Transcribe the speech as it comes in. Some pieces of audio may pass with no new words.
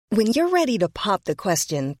When you're ready to pop the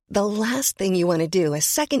question, the last thing you want to do is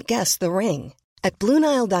second-guess the ring. At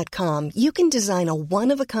BlueNile.com, you can design a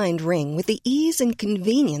one-of-a-kind ring with the ease and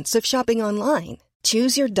convenience of shopping online.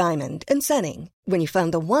 Choose your diamond and setting. When you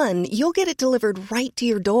find the one, you'll get it delivered right to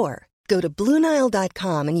your door. Go to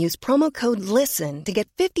BlueNile.com and use promo code LISTEN to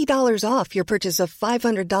get $50 off your purchase of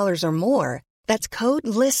 $500 or more. That's code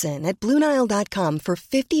LISTEN at BlueNile.com for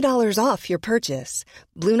 $50 off your purchase.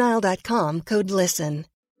 BlueNile.com, code LISTEN.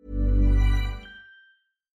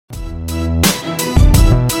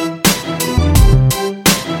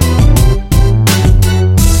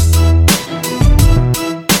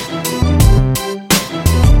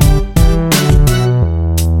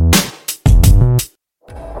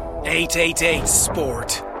 .888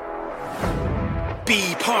 Sport.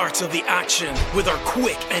 Be part of the action with our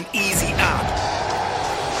quick and easy app.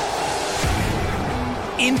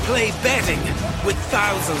 In-play betting with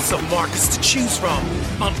thousands of markets to choose from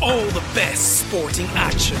on all the best sporting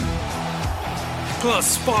action.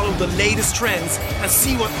 Plus, follow the latest trends and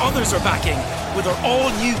see what others are backing with our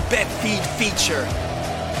all-new Bet Feed feature.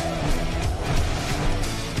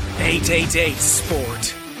 888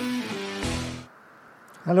 Sport.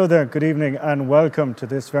 Hello there, good evening and welcome to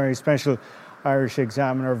this very special Irish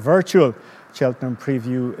Examiner virtual Cheltenham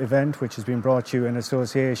preview event, which has been brought to you in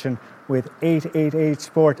association with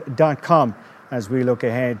 888sport.com as we look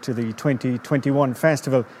ahead to the 2021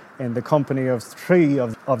 festival in the company of three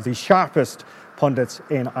of the sharpest pundits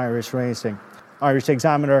in Irish racing. Irish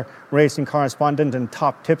Examiner racing correspondent and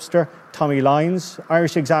top tipster Tommy Lyons,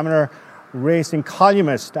 Irish Examiner racing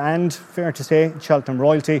columnist and, fair to say, Cheltenham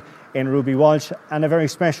royalty in Ruby Walsh, and a very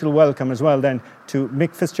special welcome as well then to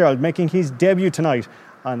Mick Fitzgerald, making his debut tonight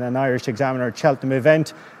on an Irish Examiner Cheltenham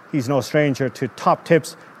event. He's no stranger to top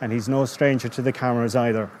tips and he's no stranger to the cameras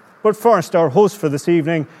either. But first, our host for this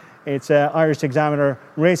evening, it's Irish Examiner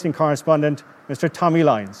racing correspondent Mr. Tommy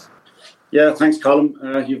Lyons. Yeah, thanks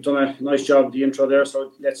Colin. You've done a nice job with the intro there,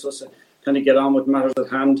 so let's us kind of get on with matters at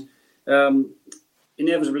hand.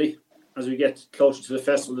 Inevitably, as we get closer to the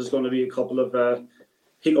festival, there's going to be a couple of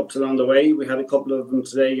hiccups along the way. We had a couple of them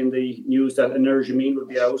today in the news that Energumene will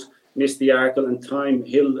be out, Miss the Arkle and Time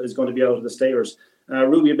Hill is going to be out of the stayers.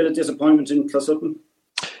 Ruby, a bit of disappointment in Closutton?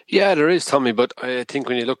 Yeah, there is, Tommy, but I think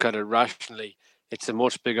when you look at it rationally, it's a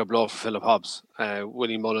much bigger blow for Philip Hobbs.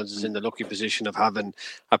 Willie Mullins is in the lucky position of having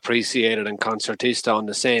Appreciated and Concertista on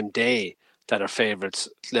the same day that are favourites,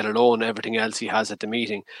 let alone everything else he has at the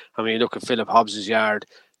meeting. And when you look at Philip Hobbs' yard,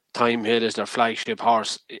 Time Hill is their flagship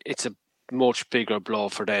horse. It's a much bigger blow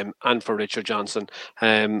for them and for Richard Johnson,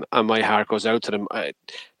 and my heart goes out to them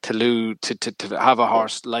to have a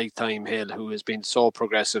horse like Time Hill, who has been so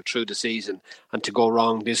progressive through the season, and to go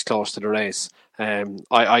wrong this close to the race.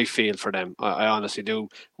 I feel for them. I honestly do.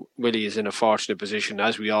 Willie is in a fortunate position,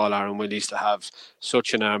 as we all are, and Willie's to have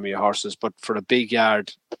such an army of horses. But for a big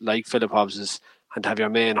yard like Philip Hobbs's, and to have your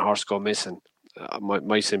main horse go missing,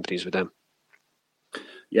 my sympathies with them.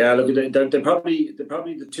 Yeah, look, they're probably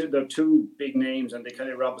they're two big names, and they kind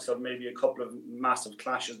of rob us of maybe a couple of massive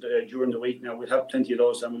clashes during the week. Now we'll have plenty of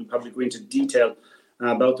those, and we'll probably go into detail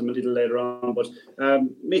about them a little later on. But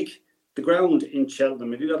Mick, the ground in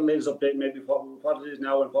Cheltenham, have you got the latest update? Maybe what it is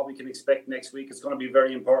now and what we can expect next week? It's going to be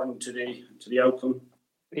very important to the outcome.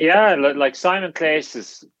 Yeah, like Simon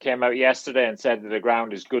Claes came out yesterday and said that the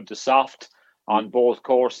ground is good to soft on both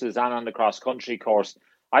courses and on the cross country course.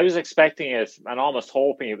 I was expecting it and almost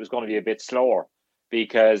hoping it was going to be a bit slower,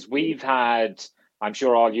 because we've had, I'm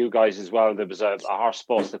sure all you guys as well, there was a horse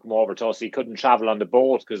supposed to come over to us. He couldn't travel on the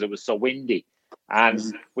boat because it was so windy. And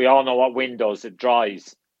we all know what wind does, it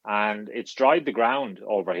dries. And it's dried the ground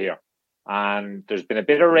over here. And there's been a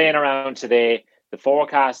bit of rain around today. The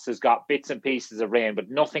forecast has got bits and pieces of rain, but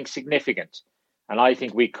nothing significant. And I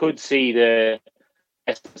think we could see the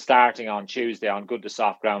starting on Tuesday on good to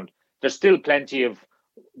soft ground. There's still plenty of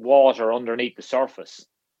water underneath the surface,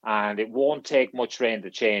 and it won't take much rain to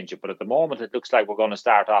change it, but at the moment it looks like we're going to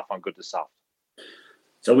start off on good to soft.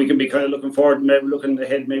 So we can be kind of looking forward, maybe looking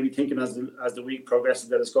ahead, maybe thinking as the week progresses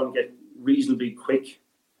that it's going to get reasonably quick.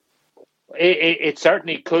 It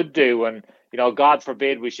certainly could do, and God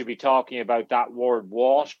forbid we should be talking about that word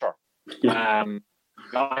water. I'm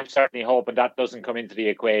certainly hoping that doesn't come into the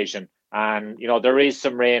equation, and there is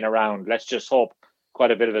some rain around. Let's just hope quite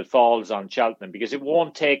a bit of it falls on Cheltenham, because it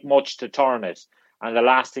won't take much to turn it. And the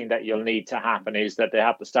last thing that you'll need to happen is that they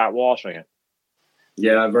have to start watering it.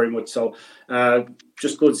 Yeah, very much so.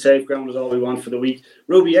 Just good safe ground is all we want for the week.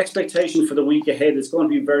 Ruby, expectation for the week ahead is going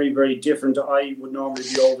to be very, very different. I would normally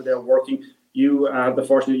be over there working. you have the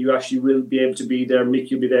fortune that you actually will be able to be there. Mick,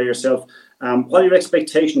 you'll be there yourself. What are your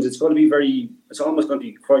expectations? It's almost going to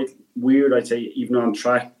be quite weird, I'd say, even on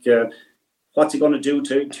track. What's it going to do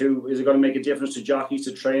to is it going to make a difference to jockeys,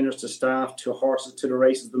 to trainers, to staff, to horses, to the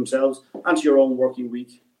races themselves, and to your own working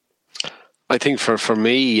week? I think for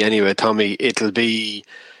me anyway, Tommy, it'll be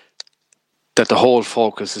that the whole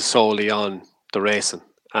focus is solely on the racing.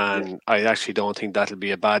 And I actually don't think that'll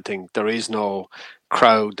be a bad thing. There is no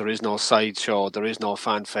crowd, there is no sideshow, there is no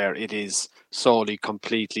fanfare. It is solely,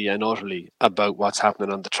 completely and utterly about what's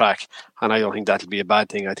happening on the track. And I don't think that'll be a bad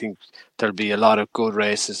thing. I think there'll be a lot of good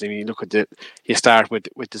races. I mean, look at you start with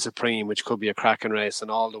the Supreme, which could be a cracking race, and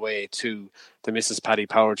all the way to the Mrs. Paddy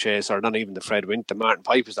Power Chase, or not even the Fred Wint, the Martin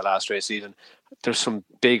Piper's the last race even. There's some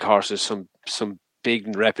big horses, some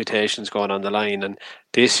big reputations going on the line. And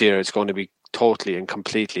this year it's going to be totally and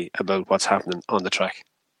completely about what's happening on the track.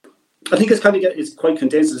 I think it's quite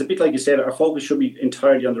condensed. It's a bit like you said, our focus should be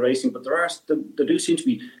entirely on the racing, but there do seem to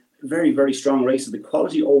be very, very strong races. The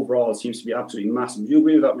quality overall seems to be absolutely massive. Do you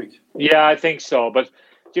agree with that, Mick? Yeah, I think so. But,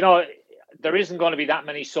 there isn't going to be that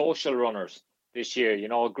many social runners this year.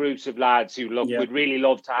 Groups of lads who would really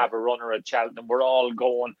love to have a runner at Cheltenham. We're all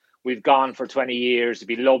going. We've gone for 20 years. It'd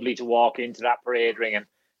be lovely to walk into that parade ring and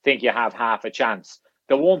think you have half a chance.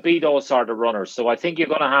 There won't be those sort of runners. So I think you're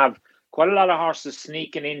going to have quite a lot of horses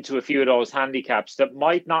sneaking into a few of those handicaps that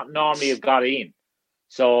might not normally have got in.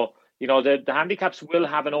 So, the handicaps will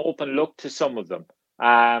have an open look to some of them.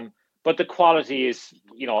 But the quality is,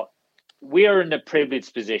 we're in a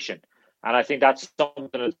privileged position. And I think that's something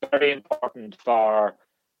that's very important for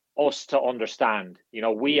us to understand.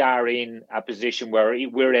 We are in a position where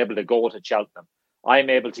we're able to go to Cheltenham. I'm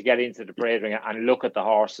able to get into the parade ring and look at the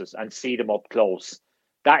horses and see them up close.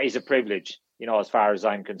 That is a privilege, as far as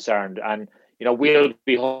I'm concerned. And, we'll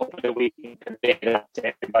be hoping that we can convey that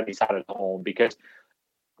to everybody's had at home, because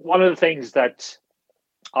one of the things that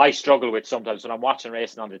I struggle with sometimes when I'm watching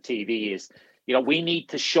racing on the TV is, we need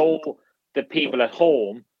to show the people at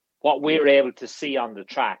home what we're able to see on the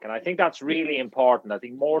track. And I think that's really important. I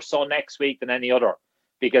think more so next week than any other,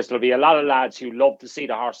 because there'll be a lot of lads who love to see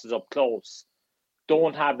the horses up close,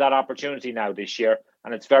 don't have that opportunity now this year.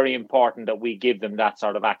 And it's very important that we give them that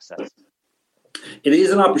sort of access. It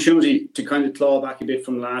is an opportunity to kind of claw back a bit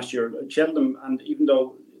from last year. Cheltenham, and even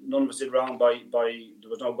though none of us did wrong by there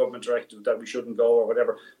was no government directive that we shouldn't go or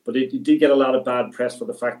whatever, but it did get a lot of bad press for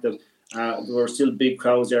the fact that there were still big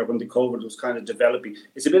crowds there when the COVID was kind of developing.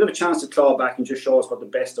 It's a bit of a chance to claw back and just show us what the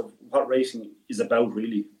best of what racing is about,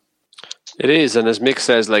 really. It is, and as Mick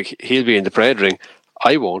says, he'll be in the parade ring.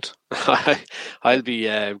 I won't. I'll be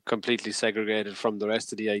completely segregated from the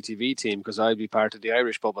rest of the ITV team, because I'll be part of the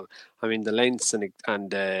Irish bubble. I mean, the lengths and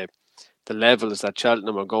the levels that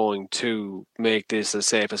Cheltenham are going to make this as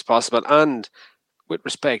safe as possible, and with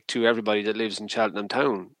respect to everybody that lives in Cheltenham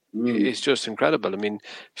town, it's just incredible. I mean,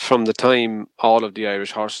 from the time all of the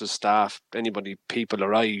Irish horses, staff, people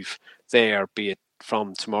arrive there, be it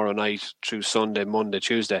from tomorrow night through Sunday, Monday,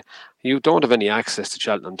 Tuesday, you don't have any access to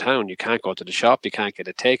Cheltenham town. You can't go to the shop, you can't get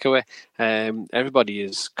a takeaway. Everybody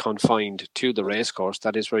is confined to the racecourse.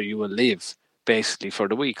 That is where you will live basically for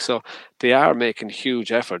the week. So they are making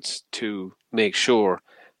huge efforts to make sure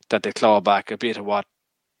that they claw back a bit of what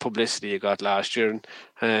publicity you got last year,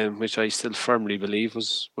 which I still firmly believe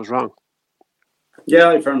was wrong. Yeah,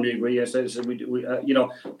 I firmly agree. Yes, we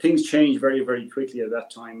things changed very, very quickly at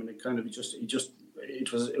that time, and it kind of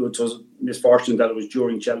it was misfortune that it was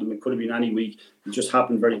during Cheltenham. It could have been any week. It just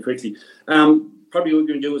happened very quickly. Probably what we're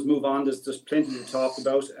going to do is move on. There's plenty to talk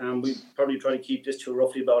about, and we probably try to keep this to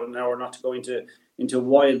roughly about an hour, not to go into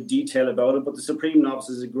wild detail about it. But the Supreme Novice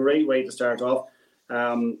is a great way to start off.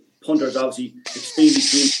 Punters obviously extremely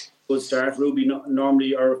keen. Good start. Ruby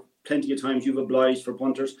normally are plenty of times you've obliged for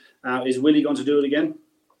punters. Is Willie going to do it again?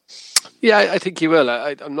 Yeah, I think he will.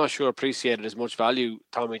 I'm not sure appreciated as much value,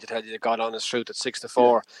 Tommy, to tell you, that got on his fruit at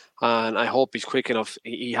 6-4, and I hope he's quick enough.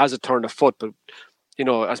 He has a turn of foot, but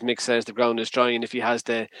as Mick says, the ground is dry, and if he has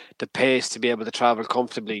the pace to be able to travel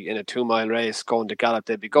comfortably in a 2-mile race going to gallop,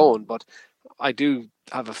 they'd be going. But I do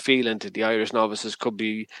have a feeling that the Irish novices could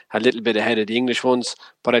be a little bit ahead of the English ones,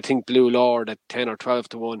 but I think Blue Lord at 10 or 12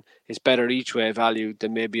 to 1 is better each way value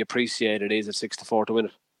than maybe appreciated is at 6-4 to win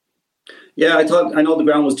it. Yeah, I know the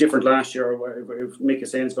ground was different last year. If Mick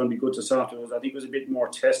is saying it's going to be good to soft, I think it was a bit more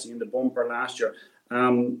testing in the bumper last year.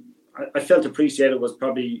 I felt appreciated was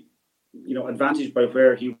probably, advantaged by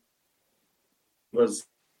where he was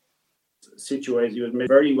situated. He was made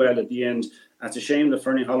very well at the end. It's a shame that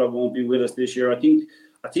Fernie Hollow won't be with us this year. I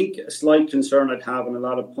think a slight concern I'd have, and a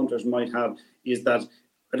lot of punters might have, is that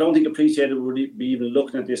I don't think Appreciated would be even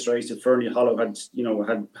looking at this race if Fernie Hollow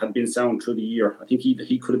had been sound through the year. I think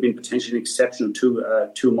he could have been potentially an exceptional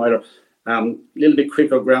two-miler. A little bit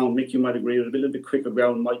quicker ground. Mick, you might agree with a little bit quicker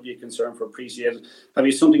ground might be a concern for Appreciated. Have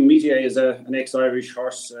you something? Metier is an ex-Irish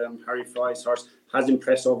horse. Harry Fry's horse has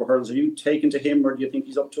impressed over hurdles. Have you taken to him, or do you think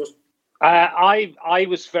he's up to it? I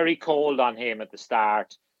was very cold on him at the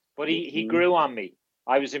start, but he grew on me.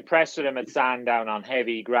 I was impressed with him at Sandown on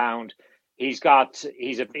heavy ground. He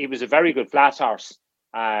was a very good flat horse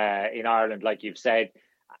in Ireland, like you've said.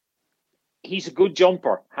 He's a good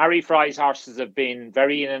jumper. Harry Fry's horses have been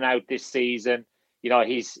very in and out this season.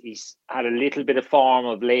 He's had a little bit of form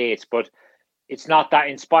of late, but it's not that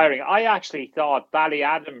inspiring. I actually thought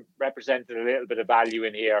Ballyadam represented a little bit of value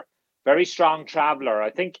in here. Very strong traveller. I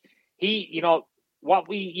think what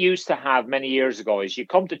we used to have many years ago is you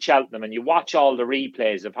come to Cheltenham and you watch all the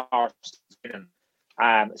replays of horses winning.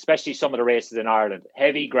 Especially some of the races in Ireland.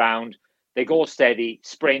 Heavy ground, they go steady,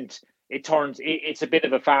 sprint. It's a bit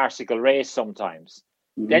of a farcical race sometimes.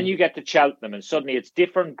 Mm-hmm. Then you get to Cheltenham and suddenly it's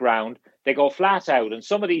different ground. They go flat out and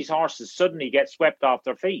some of these horses suddenly get swept off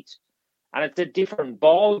their feet. And it's a different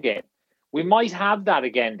ball game. We might have that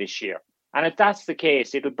again this year. And if that's the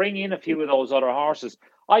case, it'll bring in a few of those other horses.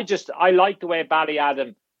 I like the way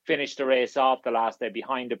Ballyadam finished the race off the last day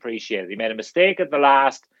behind Appreciated. He made a mistake at the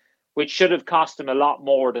last, which should have cost him a lot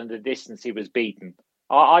more than the distance he was beaten.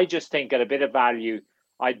 I just think at a bit of value,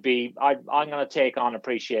 I'm going to take on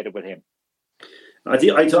Appreciated with him. I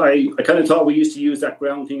kind of thought we used to use that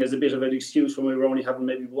ground thing as a bit of an excuse when we were only having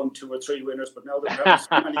maybe 1, 2 or 3 winners, but now that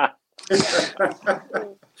so many,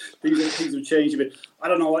 things have changed a bit. I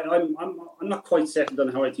don't know. I'm not quite settled on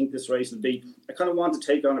how I think this race will be. I kind of want to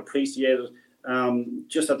take on Appreciated.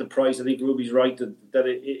 Just at the price, I think Ruby's right that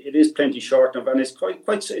it is plenty short of, and it's quite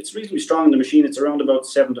it's reasonably strong in the machine. It's around about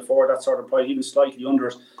 7-4, that sort of price, even slightly under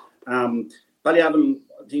it. Ballyadam,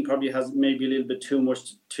 I think, probably has maybe a little bit too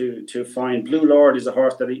much to find. Blue Lord is a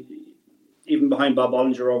horse that even behind Bob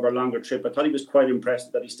Ollinger over a longer trip, I thought he was quite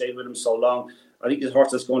impressed that he stayed with him so long. I think his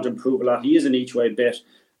horse is going to improve a lot. He is an each way bet.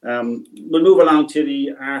 We'll move along to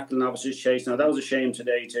the Arthur Novices Chase. Now, that was a shame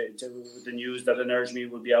today to the news that Energy Me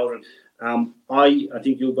would be out. I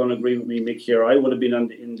think you're going to agree with me, Mick, here. I would have been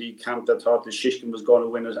in the camp that thought that Shishkin was going to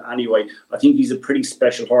win it anyway. I think he's a pretty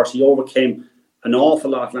special horse. He overcame an awful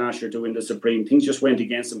lot last year to win the Supreme. Things just went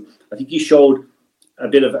against him. I think he showed a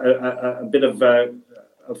bit of a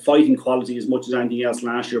fighting quality as much as anything else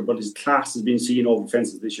last year, but his class has been seen over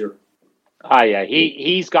fences this year. Yeah,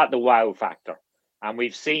 he's got the wow factor. And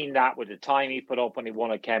we've seen that with the time he put up when he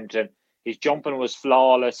won at Kempton. His jumping was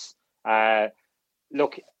flawless.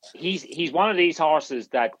 Look, he's one of these horses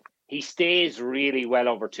that he stays really well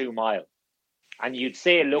over 2 mile. And you'd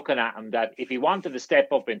say, looking at him, that if he wanted to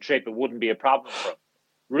step up and trip, it wouldn't be a problem for him.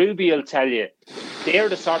 Ruby will tell you, they're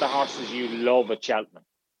the sort of horses you love at Cheltenham.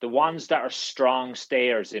 The ones that are strong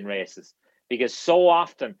stayers in races. Because so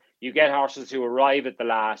often you get horses who arrive at the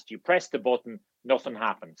last, you press the button, nothing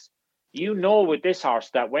happens. You know with this horse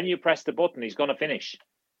that when you press the button, he's going to finish.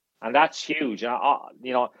 And that's huge.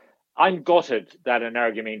 I'm gutted that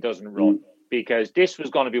Energumene doesn't run, because this was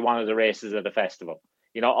going to be one of the races at the festival.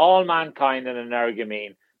 All Mankind and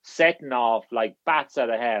Energumene setting off like bats out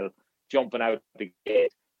of hell, jumping out the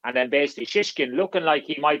gate. And then basically Shishkin looking like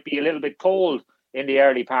he might be a little bit cold in the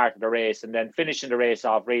early part of the race, and then finishing the race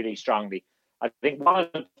off really strongly. I think one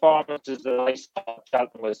of the performances that I saw at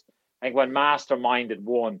Cheltenham was, I think, when Masterminded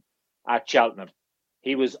won at Cheltenham.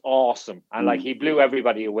 He was awesome, and he blew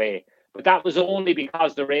everybody away. But that was only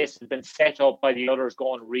because the race had been set up by the others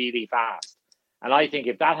going really fast. And I think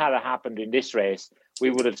if that had happened in this race, we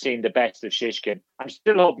would have seen the best of Shishkin. I'm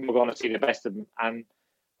still hoping we're going to see the best of him, and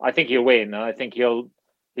I think he'll win, and I think he'll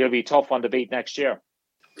be tough one to beat next year.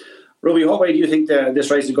 Ruby, what way do you think this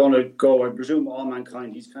race is going to go? I presume All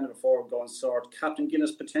Mankind, he's kind of a forward-going sort. Captain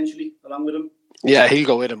Guinness potentially along with him? Yeah, he'll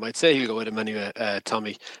go with him. I'd say he'll go with him anyway,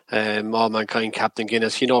 Tommy. All Mankind, Captain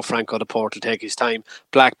Guinness. Franco de Port will take his time.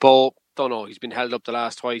 Black Bow, don't know. He's been held up the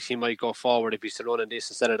last twice. He might go forward if he's still running this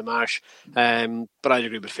instead of the Marsh. But I'd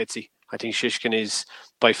agree with Fitzy. I think Shishkin is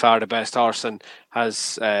by far the best horse, and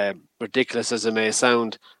as ridiculous as it may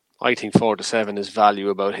sound, I think 4-7 is value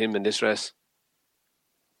about him in this race.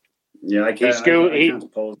 Yeah, I can't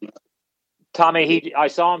oppose him. Tommy, I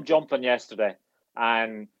saw him jumping yesterday,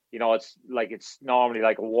 and it's normally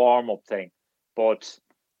like a warm-up thing, but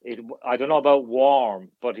I don't know about warm,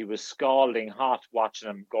 but he was scalding hot watching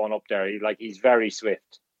him going up there. He's very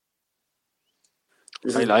swift.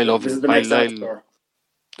 I love him.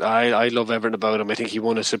 I love Everton about him. I think he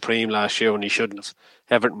won a Supreme last year when he shouldn't have.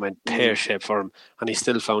 Everton went pear-shaped for him, and he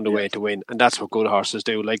still found a way to win. And that's what good horses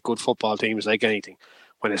do, like good football teams, like anything.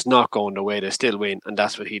 When it's not going their way, they still win, and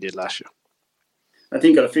that's what he did last year. I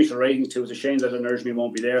think at official ratings too, it's a shame that Energy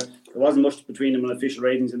won't be there. There wasn't much between them on official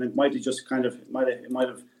ratings, and it might have just might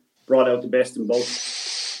have brought out the best in both.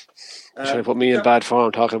 Should have put me in bad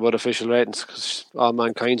form talking about official ratings, because All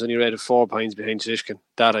Mankind's only rated 4 points behind Shishkin.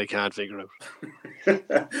 That I can't figure out.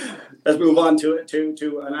 Let's move on to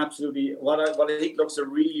an absolutely what I think looks a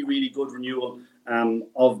really, really good renewal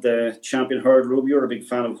of the champion hurdle. Ruby, you're a big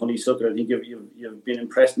fan of Honeysuckle. I think you've been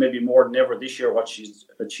impressed maybe more than ever this year what she's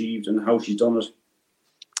achieved and how she's done it.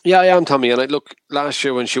 Yeah, I am, Tommy. And look, last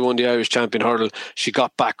year when she won the Irish champion hurdle, she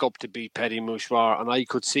got back up to beat Petit Mouchoir, and I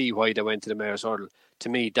could see why they went to the Mayor's hurdle. To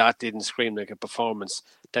me, that didn't scream like a performance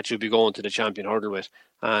that you'd be going to the champion hurdle with.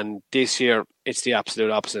 And this year, it's the absolute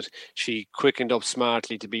opposite. She quickened up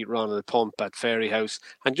smartly to beat Ronald Pump at Fairyhouse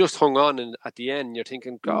and just hung on. And at the end, you're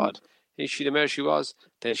thinking, God, is she the mare she was?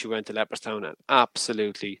 Then she went to Leopardstown and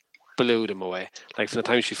absolutely blew them away. Like from the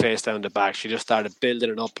time she faced down the back, she just started building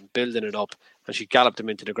it up, and she galloped them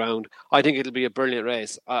into the ground. I think it'll be a brilliant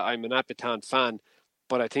race. I'm an Epatante fan,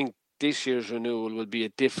 but I think this year's renewal will be a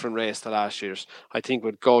different race to last year's. I think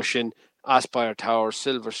with Goshen, Aspire Tower,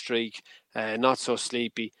 Silver Streak, Not So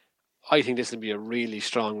Sleepy, I think this will be a really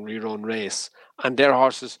strong rerun race. And their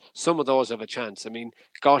horses, some of those have a chance. I mean,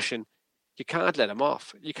 Goshen, you can't let him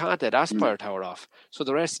off. You can't let Aspire Tower off. So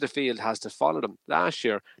the rest of the field has to follow them. Last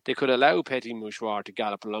year, they could allow Petit Mouchoir to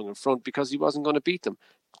gallop along in front because he wasn't going to beat them.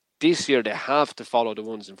 This year, they have to follow the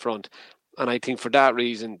ones in front. And I think for that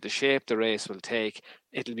reason, the shape the race will take,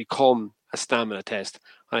 it'll become a stamina test.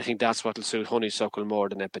 And I think that's what will suit Honeysuckle more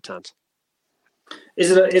than Epatante.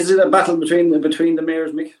 Is it a battle between the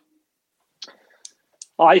mares, Mick?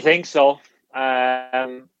 I think so.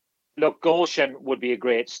 Look, Goshen would be a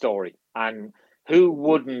great story. And who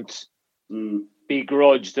wouldn't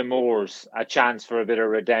begrudge the Moors a chance for a bit of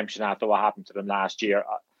redemption after what happened to them last year?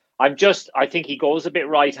 I think he goes a bit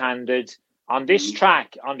right-handed. On this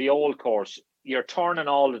track, on the old course, you're turning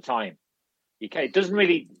all the time. It doesn't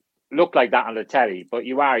really look like that on the telly, but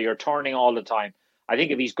you're turning all the time. I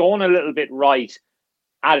think if he's going a little bit right,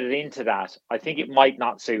 added into that, I think it might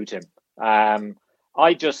not suit him.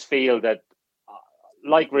 I just feel that,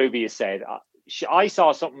 like Ruby has said, I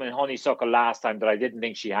saw something in Honeysuckle last time that I didn't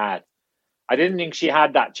think she had. I didn't think she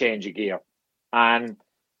had that change of gear. And,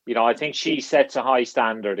 I think she sets a high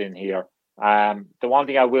standard in here. The one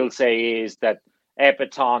thing I will say is that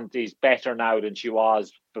Epatante is better now than she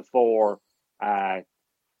was before.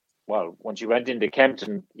 When she went into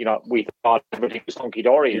Kempton, we thought everything was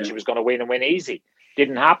hunky-dory and she was going to win and win easy.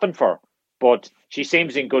 Didn't happen for her. But she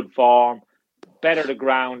seems in good form. Better the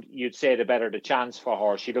ground, you'd say, the better the chance for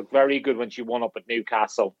her. She looked very good when she won up at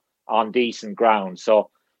Newcastle on decent ground. So,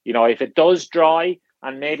 if it does dry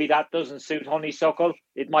and maybe that doesn't suit Honeysuckle,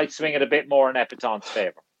 it might swing it a bit more in Epatante's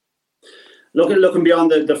favour. Looking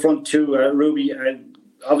beyond the front two, Ruby,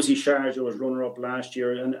 obviously Sharjah was runner-up last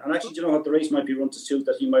year. And actually, the race might be run to suit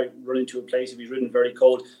that he might run into a place if he's ridden very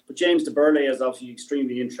cold. But James de Burley is obviously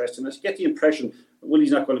extremely interesting. I get the impression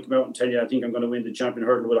Willie's not going to come out and tell you, I think I'm going to win the champion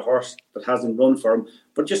hurdle with a horse that hasn't run for him.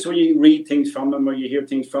 But just when you read things from him or you hear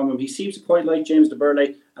things from him, he seems to quite like James de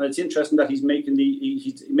Burley. And it's interesting that he's made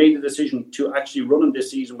the decision to actually run him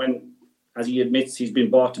this season when, as he admits, he's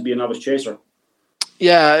been bought to be a novice chaser.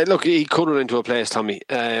 Yeah, look, he could run into a place, Tommy.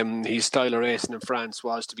 His style of racing in France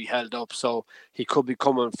was to be held up, so he could be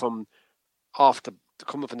coming from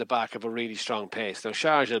the back of a really strong pace. Now,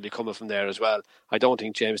 Sharjah will be coming from there as well. I don't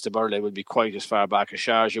think James de Burley will be quite as far back as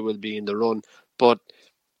Sharjah will be in the run, but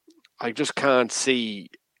I just can't see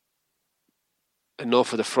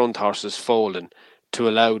enough of the front horses folding to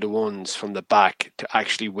allow the ones from the back to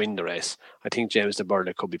actually win the race. I think James de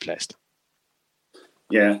Burley could be placed.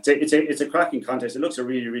 Yeah, it's a cracking contest. It looks a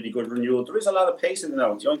really, really good renewal. There is a lot of pace in it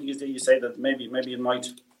now. The only thing is that you say that maybe it might.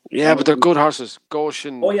 Yeah, but they're good horses.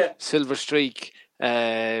 Goshen, Silver Streak,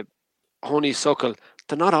 Honeysuckle.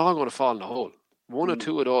 They're not all going to fall in the hole. One or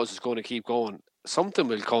two of those is going to keep going. Something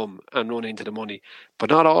will come and run into the money, but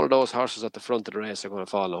not all of those horses at the front of the race are going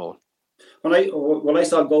to fall in the hole. When I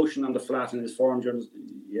saw Goshen on the flat in his form during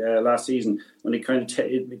last season, when he kind of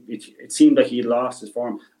it seemed like he had lost his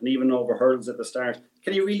form, and even over hurdles at the start.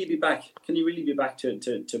 Can he really be back? Can he really be back to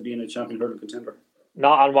being a champion hurdle contender?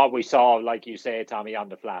 Not on what we saw, like you say, Tommy, on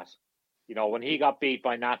the flat. When he got beat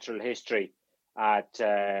by Natural History at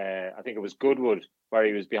I think it was Goodwood, where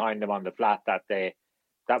he was behind him on the flat that day.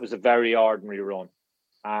 That was a very ordinary run.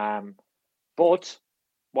 But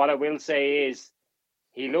what I will say is,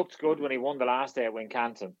 he looked good when he won the last day at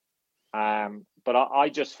Wincanton. But I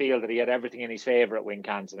just feel that he had everything in his favour at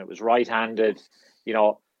Wincanton. It was right-handed.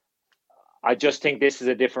 I just think this is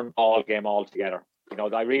a different ball game altogether.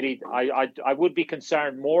 I would be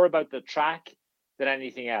concerned more about the track than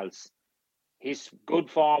anything else. His good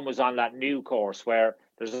form was on that new course where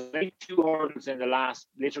there's only 2 hurdles in the last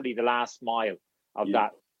mile of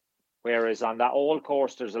that. Whereas on that old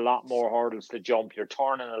course, there's a lot more hurdles to jump. You're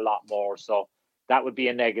turning a lot more. So that would be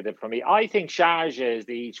a negative for me. I think Sharjah is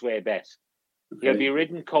the each-way bet. Okay. He'll be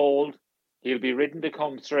ridden cold. He'll be ridden to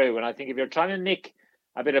come through. And I think if you're trying to nick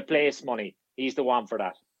a bit of place money, he's the one for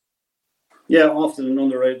that. Yeah, often an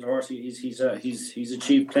underrated horse. He's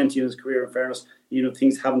achieved plenty in his career, in fairness, even if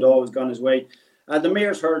things haven't always gone his way. The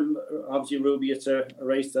Mayor's Hurdle, obviously, Ruby, it's a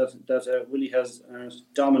race that Willie has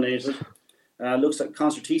dominated. Looks like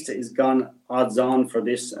Concertista is gone odds on for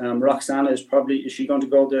this. Roxana is she going to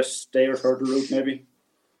go the Stayers Hurdle route, maybe?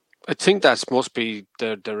 I think that must be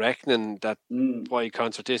the reckoning that why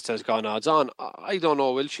Concertista has gone odds on. I don't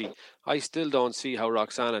know, will she? I still don't see how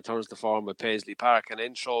Roxana turns the form with Paisley Park and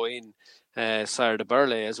then throw in Sire de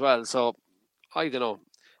Burley as well. So I don't know.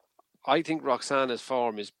 I think Roxana's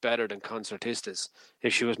form is better than Concertista's.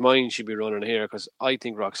 If she was mine, she'd be running here because I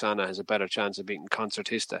think Roxana has a better chance of beating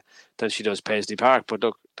Concertista than she does Paisley Park. But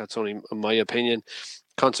look, that's only my opinion.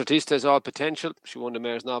 Concertista is all potential. She won the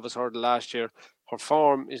Mayor's Novice Hurdle last year. Her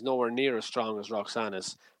form is nowhere near as strong as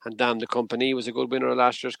Roxana's. And Dame de Compagnie was a good winner of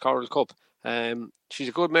last year's Coral Cup. She's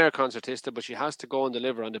a good mare, Concertista, but she has to go and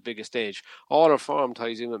deliver on the biggest stage. All her form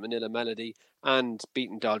ties in with Manila Melody and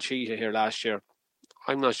beating Dalcheetah here last year.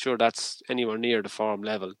 I'm not sure that's anywhere near the form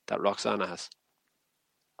level that Roxana has.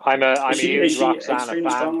 I'm a huge Roxana fan.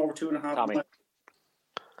 Strong over 2.5? Tommy.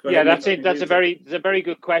 Yeah, that's it. That's a very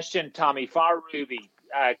good question, Tommy. For Ruby,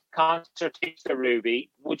 Concertista Ruby,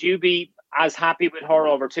 would you be as happy with her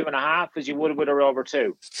over 2.5 as you would with her over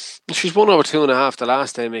 2? She's won over 2.5 the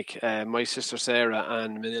last time, Mick. My sister Sarah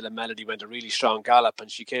and Manila Melody went a really strong gallop and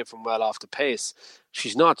she came from well off the pace.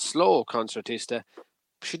 She's not slow, Concertista.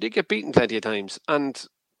 She did get beaten plenty of times, and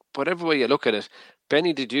whatever way you look at it,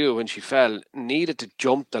 Benny Didieu, when she fell, needed to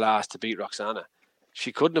jump the last to beat Roxana.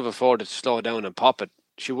 She couldn't have afforded to slow down and pop it.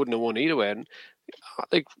 She wouldn't have won either way. And,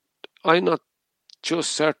 I'm not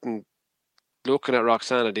just certain, looking at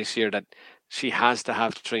Roxana this year, that she has to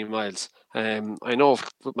have 3 miles. I know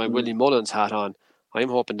with my Willie Mullins hat on, I'm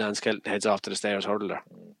hoping Dan Skelton heads off to the Stayers Hurdle there.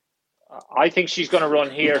 I think she's going to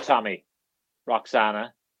run here, Tommy,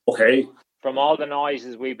 Roxana. Okay. From all the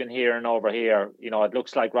noises we've been hearing over here, it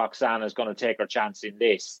looks like Roxana is going to take her chance in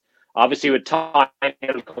this. Obviously, with Time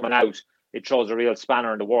Hill coming out, it throws a real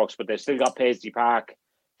spanner in the works, but they've still got Paisley Park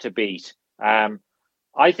to beat.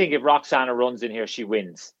 I think if Roxana runs in here, she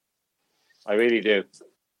wins. I really do.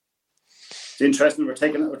 It's interesting. We're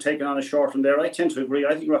taking on a short from there. I tend to agree.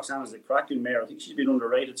 I think Roxana's a cracking mare. I think she's been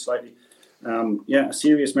underrated slightly. A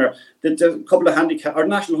serious mare. The couple of handicap, our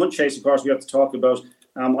National Hunt Chase, of course, we have to talk about.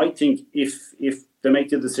 I think if they make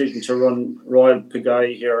the decision to run Royal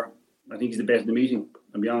Pagaille here, I think he's the best in the meeting,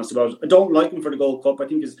 I'll be honest about it. I don't like him for the Gold Cup. I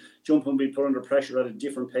think his jumping will be put under pressure at a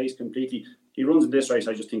different pace completely. He runs in this race,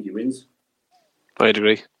 I just think he wins. I'd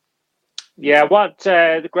agree. Yeah,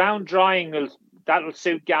 the ground drying, that'll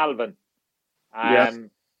suit Galvin.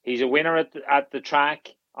 He's a winner at the track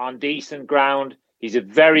on decent ground. He's a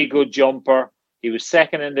very good jumper. He was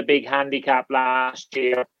second in the big handicap last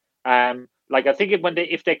year. I think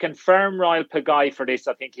if they confirm Royal Pagaille for this,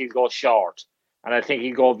 I think he'll go short. And I think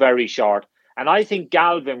he'll go very short. And I think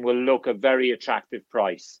Galvin will look a very attractive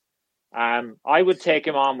price. I would take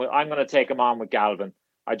him on. I'm going to take him on with Galvin.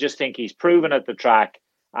 I just think he's proven at the track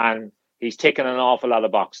and he's ticking an awful lot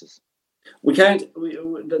of boxes.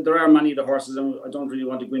 There are many of the horses, and I don't really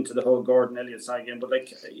want to go into the whole Gordon Elliott side again, but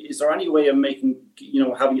is there any way of making,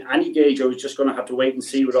 having any gauge, or is just going to have to wait and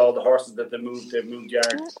see with all the horses that they've moved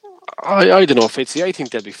yard? I don't know, Fitzy. I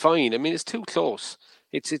think they'll be fine. I mean, it's too close.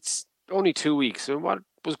 It's only 2 weeks. And what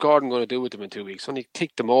was Gordon going to do with them in 2 weeks? Only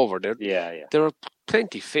tick them over. They're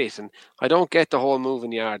plenty fit, and I don't get the whole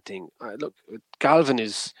moving yard thing. Look, Galvin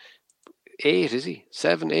is 8, is he?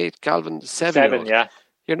 7, 8? Galvin 7, yeah.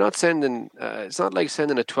 You're not sending, it's not like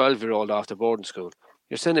sending a 12-year-old off to boarding school.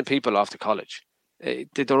 You're sending people off to college.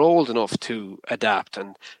 They're old enough to adapt.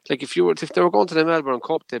 And if they were going to the Melbourne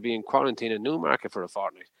Cup, they'd be in quarantine in Newmarket for a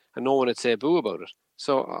fortnight and no one would say boo about it.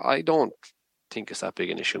 So I don't think it's that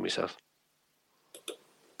big an issue myself.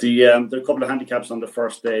 There are a couple of handicaps on the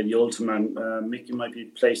first day. The Ultima, Mickey might be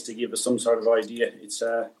placed to give us some sort of idea. It's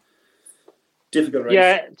a difficult race.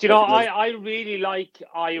 Yeah, I really like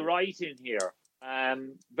I Right in here.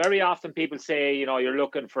 Very often people say, you're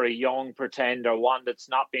looking for a young pretender, one that's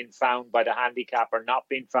not been found by the handicapper, not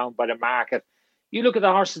been found by the market. You look at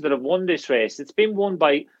the horses that have won this race. It's been won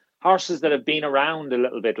by horses that have been around a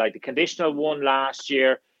little bit, like the Conditional won last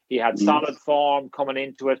year. He had solid form coming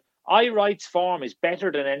into it. I-Right's form is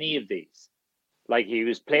better than any of these. Like, he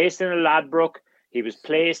was placed in a Ladbroke. He was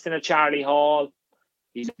placed in a Charlie Hall.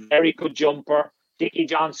 He's a very good jumper. Dickie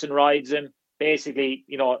Johnson rides him. Basically,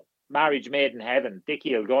 marriage made in heaven.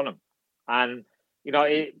 Dickie will gun him. And,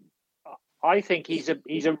 I think he's a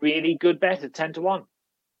really good bet at 10-1.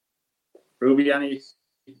 Ruby, any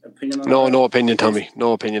opinion on that? No opinion, Tommy.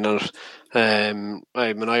 No opinion on it. I'm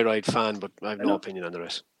an I-Ride fan, but I have no opinion on the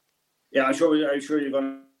race. Yeah, I'm sure you're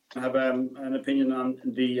going to have an opinion on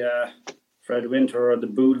the Fred Winter, or the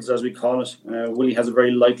Boodles as we call it. Willie has a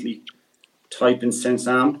very likely type in St.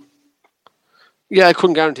 Sam. Yeah, I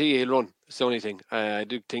couldn't guarantee he'll run. It's the only thing. I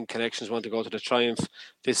do think Connections want to go to the Triumph.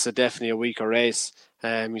 This is definitely a weaker race.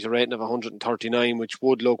 He's a rating of 139, which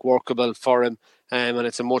would look workable for him. And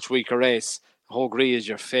it's a much weaker race. Hogrie is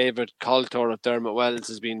your favourite. Coltor of Dermot Wells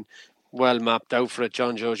has been well mapped out for it.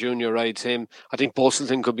 John Joe Jr. rides him. I think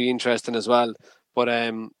Bustleton could be interesting as well. But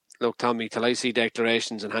look, Tommy, till I see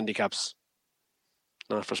declarations and handicaps,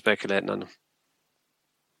 not for speculating on them.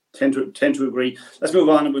 Tend to agree. Let's move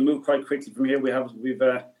on, and we'll move quite quickly from here.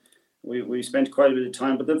 We spent quite a bit of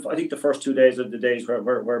time, but I think the first 2 days are the days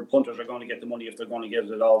where punters are going to get the money if they're going to get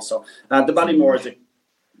it at all. So the Ballymore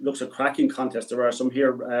looks a cracking contest. There are some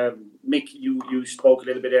here. Mick, you spoke a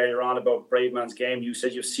little bit earlier on about Brave Man's Game. You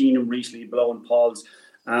said you've seen him recently blowing Paul's.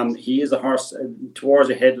 He is a horse towards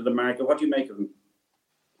the head of the market. What do you make of him?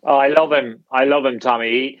 Oh, I love him,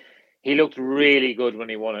 Tommy. He looked really good when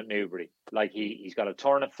he won at Newbury. Like, he's got a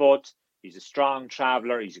turn of foot. He's a strong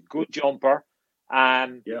traveller. He's a good jumper.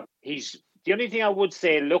 He's the only thing I would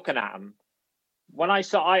say, looking at him,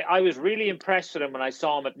 I was really impressed with him when I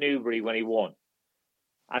saw him at Newbury when he won.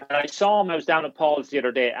 And I saw him, I was down at Paul's the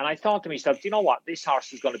other day, and I thought to myself, do you know what? This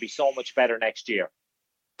horse is going to be so much better next year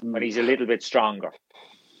when he's a little bit stronger.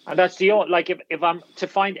 And that's if I'm to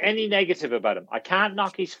find any negative about him, I can't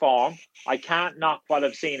knock his form. I can't knock what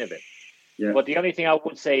I've seen of it. Yeah. But the only thing I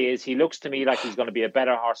would say is he looks to me like he's going to be a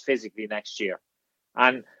better horse physically next year.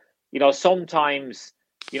 And, sometimes,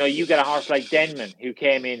 you get a horse like Denman who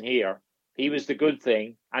came in here. He was the good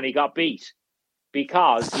thing, and he got beat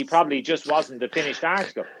because he probably just wasn't the finished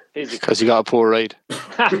article physically. Because he got a poor ride.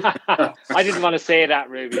 I didn't want to say that,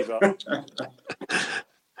 Ruby, but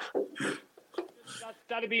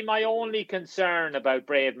that'd be my only concern about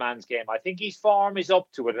Brave Man's Game. I think his form is up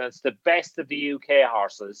to it, and it's the best of the UK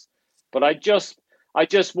horses. But I just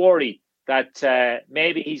worry that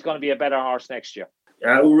maybe he's going to be a better horse next year.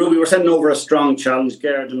 Ruby, we're sending over a strong challenge.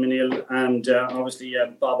 Gerard Minil and obviously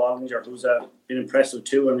Bob Ollinger, who's been impressive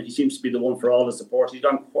too, and he seems to be the one for all the support. He's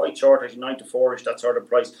gone quite short, actually 9-4ish, that sort of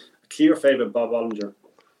price. A clear favourite, Bob Ollinger.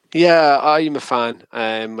 Yeah, I'm a fan.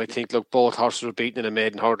 I think, look, both horses were beaten in a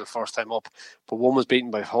maiden hurdle first time up, but one was beaten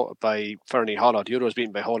by Fernie Hollow, the other was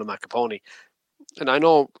beaten by Hola Macapone. And I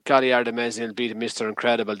know Galliard de Mesnil beat Mr.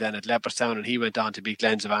 Incredible then at Leopardstown, and he went on to beat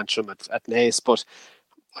Glens of Antrim at Naas, but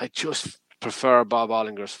I just prefer Bob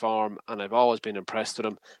Ollinger's form, and I've always been impressed with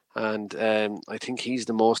him, and I think he's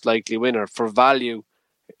the most likely winner. For value,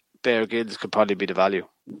 Bear Gills could probably be the value.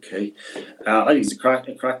 Okay, I think it's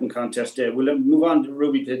a cracking contest. We'll move on,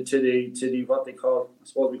 Ruby, to the what they call, I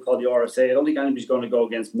suppose we call the RSA. I don't think anybody's going to go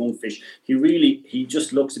against Monkfish. He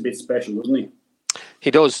just looks a bit special, doesn't he? He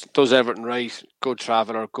does everything right. Good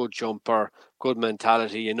traveller, good jumper, good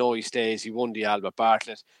mentality. He stays. He won the Albert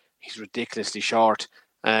Bartlett. He's ridiculously short.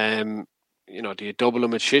 Do you double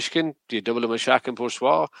him with Shishkin? Do you double him with Shakin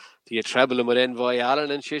Bourgeois? Do you treble him with Envoy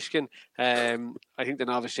Allen and Shishkin? I think the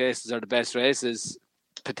Novice Chases are the best races,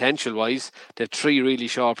 potential-wise. They're three really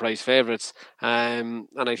short-price favourites. And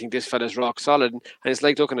I think this fella's rock solid. And it's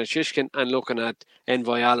like looking at Shishkin and looking at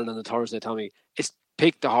Envoy Allen on the Thursday, Tommy. It's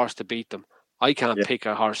pick the horse to beat them. I can't pick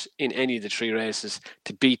a horse in any of the three races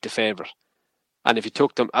to beat the favourite. And if you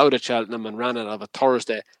took them out of Cheltenham and ran it of a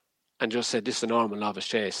Thursday and just said this is a normal Novice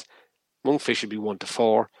Chase, Monkfish would be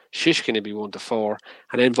 1-4, Shishkin would be 1-4,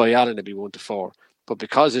 and Envoy Allen would be 1-4. But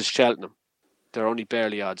because it's Cheltenham, they're only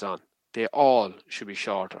barely odds on. They all should be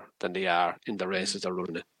shorter than they are in the races they're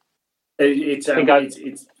running. It's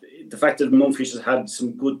the fact that Monkfish has had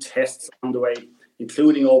some good tests on the way,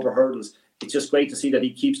 including over hurdles. It's just great to see that he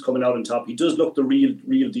keeps coming out on top. He does look the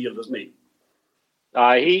real deal, doesn't he?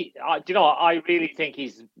 I really think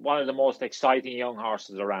he's one of the most exciting young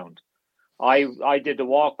horses around. I did the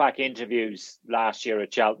walk-back interviews last year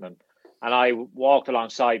at Cheltenham, and I walked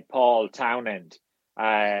alongside Paul Townend,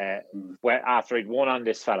 after he'd won on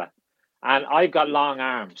this fella. And I've got long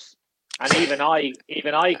arms. And even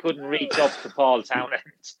I couldn't reach up to Paul Townend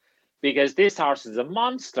because this horse is a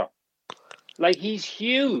monster. Like, he's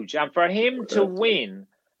huge. And for him to win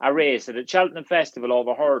a race at the Cheltenham Festival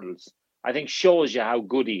over hurdles, I think shows you how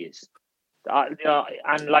good he is.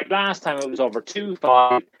 And like last time it was over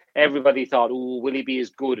 2-5, everybody thought, oh, will he be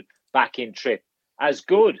as good back in trip? As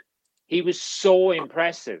good. He was so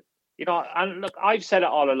impressive. And look, I've said it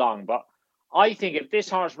all along, but I think if this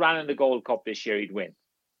horse ran in the Gold Cup this year, he'd win.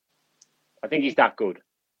 I think he's that good.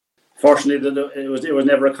 Fortunately, it was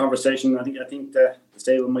never a conversation. I think the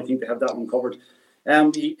stable might think they have that one covered.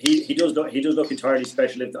 He does look entirely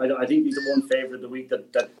special. I think he's the one favourite of the week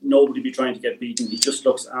that nobody be trying to get beaten. He just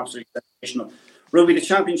looks absolutely sensational. Ruby, the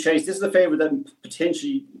Champion Chase. This is the favourite that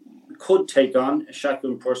potentially could take on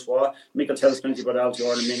Chacun Pour Soi. Mick will tell us plenty about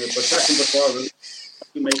Altior in a minute, but Chacun Pour Soi.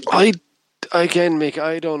 Mick,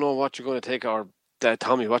 I don't know what you're going to take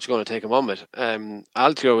Tommy, what you're going to take him on with.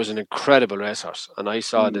 Altior was an incredible racehorse, and I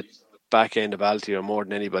saw the back end of Altior more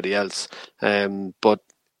than anybody else. But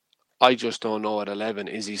I just don't know at 11,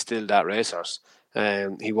 is he still that racehorse?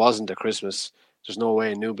 He wasn't at Christmas. There's no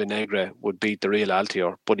way Nube Negra would beat the real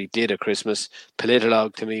Altior, but he did at Christmas.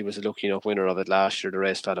 Politolog, to me, was a lucky enough winner of it last year. The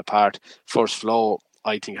race fell apart. First Flow,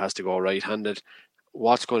 I think, has to go right-handed.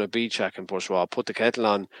 What's going to beat Chacun Pour Soi? Put the Kettle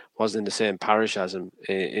On wasn't in the same parish as him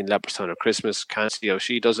in Leopardstown at Christmas. Can't see how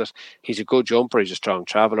she does it. He's a good jumper. He's a strong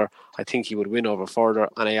traveller. I think he would win over further,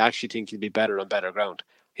 and I actually think he'll be better on better ground.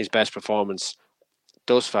 His best performance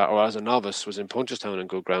thus far, or as a novice, was in Punchestown in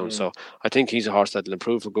good ground. So I think he's a horse that'll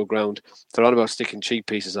improve for good ground. They're all about sticking cheek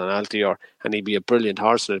pieces on Altior, and he'd be a brilliant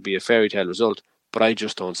horse and it'd be a fairy tale result, but I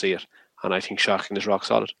just don't see it, and I think Chacun is rock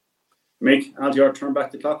solid. Mick, Altior, turn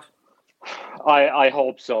back the clock. I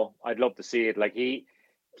hope so. I'd love to see it. Like, the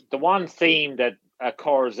one theme that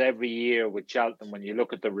occurs every year with Cheltenham when you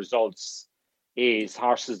look at the results is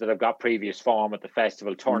horses that have got previous form at the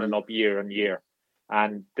festival turning up year on year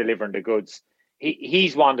and delivering the goods.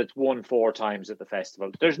 He's one that's won 4 times at the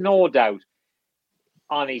festival. There's no doubt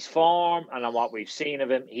on his form and on what we've seen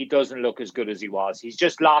of him, he doesn't look as good as he was. He's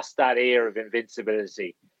just lost that air of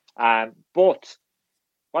invincibility. But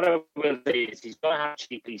what I will say is he's going to have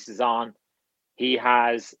cheap pieces on. He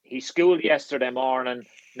schooled yesterday morning.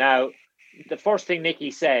 Now, the first thing Nicky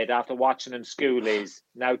said after watching him school is,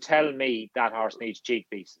 now tell me that horse needs cheek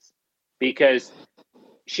pieces. Because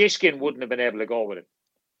Shishkin wouldn't have been able to go with him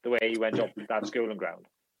the way he went up that schooling ground.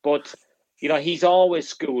 But, he's always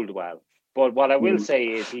schooled well. But what I will say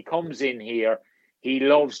is he comes in here, he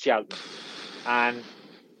loves Cheltenham. And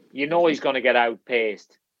he's going to get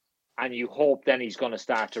outpaced. And you hope then he's going to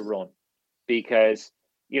start to run because,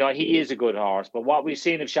 he is a good horse. But what we've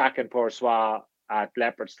seen of Chacun Pour Soi at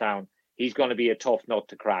Leopardstown, he's going to be a tough nut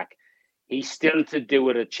to crack. He's still to do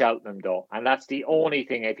it at Cheltenham, though. And that's the only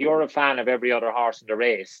thing. If you're a fan of every other horse in the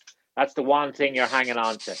race, that's the one thing you're hanging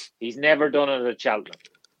on to. He's never done it at Cheltenham.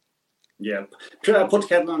 Yeah. Put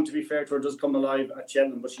Kettle On, to be fair to her, does come alive at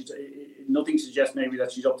Cheltenham, but nothing suggests maybe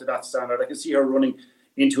that she's up to that standard. I can see her running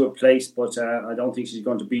into a place, but I don't think she's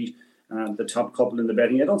going to beat the top couple in the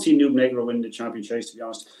betting. I don't see Nube Negra winning the Champion Chase, to be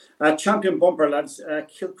honest. Champion Bumper, lads.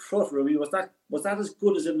 Kilcruth, Ruby, was that as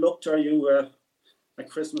good as it looked? Are you at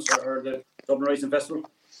Christmas or the Dublin Racing Festival?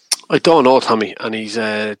 I don't know, Tommy. And he's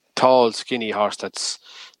a tall, skinny horse that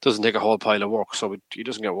doesn't take a whole pile of work, so he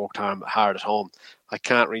doesn't get worked hard at home. I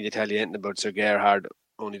can't really tell you anything about Sir Gerhard,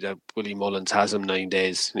 only that Willie Mullins has him 9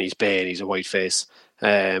 days, and he's baying, he's a white face.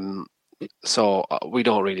 So we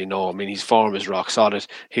don't really know. I mean, his form is rock solid.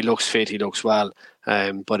 He looks fit, he looks well,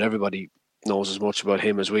 but everybody knows as much about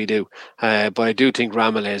him as we do. But I do think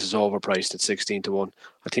Ramillies is overpriced at 16 to 1.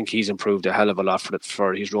 I think he's improved a hell of a lot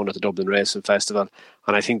for his run at the Dublin Racing Festival,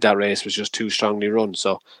 and I think that race was just too strongly run.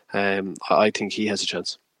 So I think he has a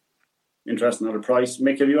chance. Interesting at a price.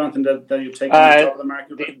 Mick, have you anything that you take on the top of the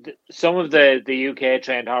market? Some of the UK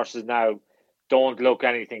trained horses now don't look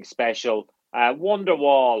anything special.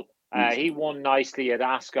 Wonderwall, he won nicely at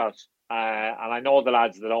Ascot, and I know the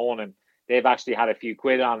lads that own him, they've actually had a few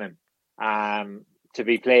quid on him to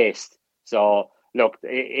be placed. So look,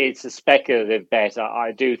 it's a speculative bet.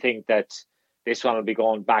 I do think that this one will be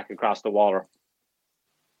going back across the water.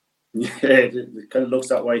 Yeah, it kind of looks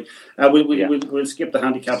that way. We'll skip the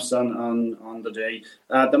handicaps on the day.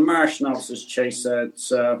 The Marsh Novices Chase,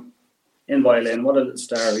 it's in Violin. What a little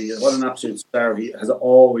star he is. What an absolute star he has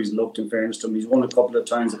always looked, in fairness to him. He's won a couple of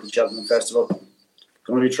times at the Cheltenham Festival.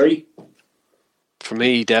 Going to be 3? For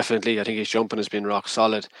me, definitely. I think his jumping has been rock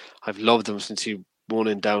solid. I've loved him since he won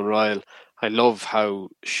in Down Royal. I love how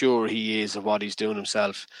sure he is of what he's doing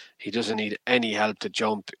himself. He doesn't need any help to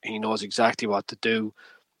jump. He knows exactly what to do.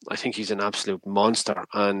 I think he's an absolute monster.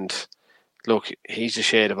 And look, he's a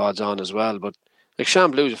shade of odds on as well. But like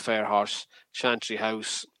Shamblu's a fair horse. Chantry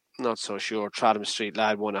House, not so sure. Chatham Street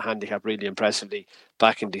Lad won a handicap really impressively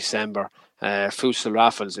back in December. Futsal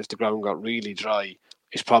Raffles, if the ground got really dry,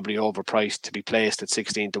 is probably overpriced to be placed at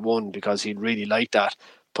 16-1 because he'd really like that.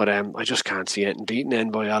 But I just can't see it beating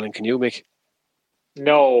Envoy Allen. Can you, Mick?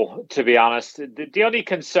 No, to be honest. The only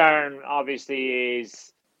concern, obviously,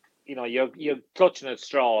 is you're clutching at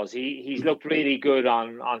straws. He's looked really good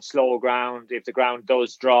on slow ground. If the ground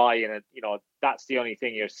does dry, and that's the only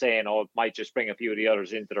thing you're saying. Oh, it might just bring a few of the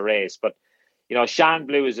others into the race. But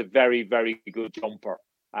Shanblue is a very, very good jumper.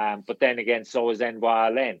 But then again, so is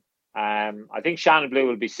NYLN. I think Shanblue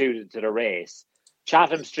will be suited to the race.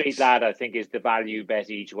 Chatham Street Lad, I think, is the value bet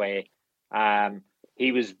each way.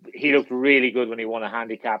 He looked really good when he won a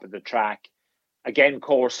handicap at the track. Again,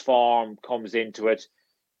 course form comes into it.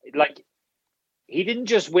 Like, he didn't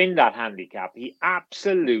just win that handicap, he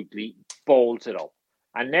absolutely bolted up.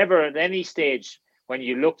 And never at any stage when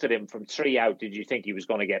you looked at him from 3 out did you think he was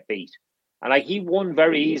going to get beat. And he won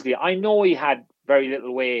very easily. I know he had very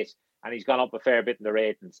little weight and he's gone up a fair bit in the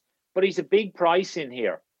ratings, but he's a big price in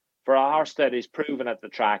here for a horse that is proven at the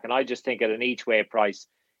track. And I just think at an each way price,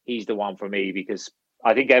 he's the one for me, because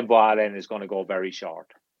I think NYLN is going to go very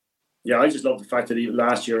short. Yeah, I just love the fact that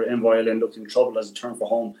last year NYLN looked in trouble as a turn for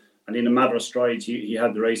home, and in a matter of strides he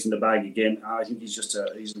had the race in the bag again. I think he's an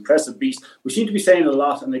impressive beast. We seem to be saying a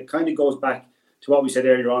lot, and it kind of goes back to what we said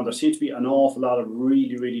earlier on. There seems to be an awful lot of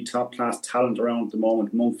really, really top class talent around at the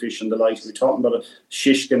moment. Monkfish and the likes. We're talking about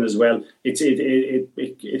Shishkin as well.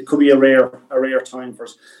 It could be a rare time for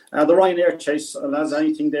us. The Ryanair chase, lads,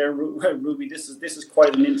 anything there, Ruby? This is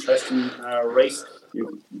quite an interesting race.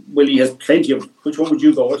 Willie has plenty of. Which one would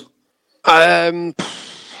you go with?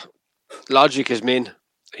 Logic is Min.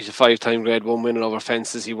 He's a 5-time Grade 1 winner over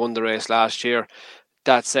fences. He won the race last year.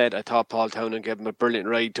 That said, I thought Paul Townend gave him a brilliant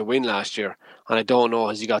ride to win last year, and I don't know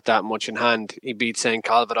has he got that much in hand. He beat St.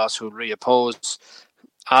 Calvados, who reopposed.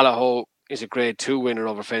 Allaho is a Grade 2 winner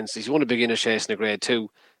over fences. He's won a beginner chase in a Grade 2.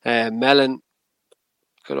 Mellon,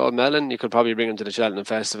 good old Mellon, you could probably bring him to the Cheltenham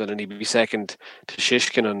Festival and he'd be second to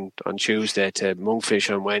Shishkin on Tuesday, to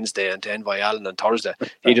Monkfish on Wednesday, and to Envoy Allen on Thursday.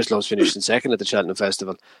 He just loves finishing second at the Cheltenham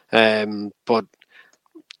Festival. But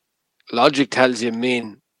logic tells you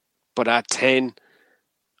Min, but at 10,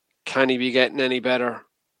 can he be getting any better?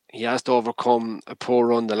 He has to overcome a poor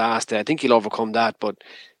run the last day. I think he'll overcome that, but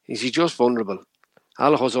is he just vulnerable?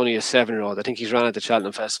 Allaho's only a 7-year-old. I think he's ran at the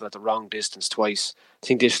Cheltenham Festival at the wrong distance twice. I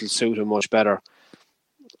think this will suit him much better.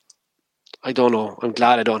 I don't know. I'm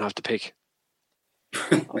glad I don't have to pick.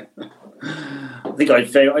 I think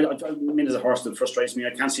I'd fail. Min is a horse that frustrates me.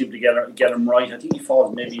 I can't seem to get him right. I think he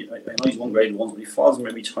falls maybe. I know he's won Grade 1, but he falls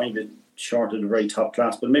maybe tiny bit short of the very top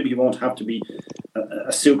class. But maybe he won't have to be a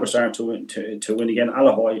superstar to win again.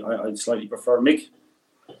 Allaho, I'd slightly prefer. Mick?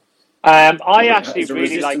 I actually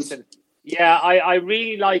really like. I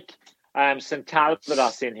really like St.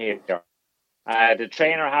 Calvados in here. The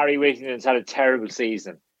trainer Harry Whittington's had a terrible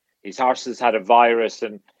season. His horses had a virus,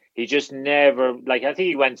 and he just never, I think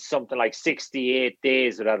he went something like 68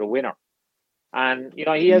 days without a winner. And,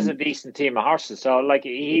 he has a decent team of horses. So,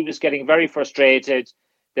 he was getting very frustrated.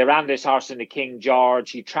 They ran this horse in the King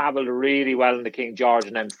George. He travelled really well in the King George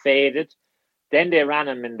and then faded. Then they ran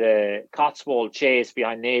him in the Cotswold Chase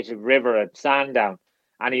behind Native River at Sandown.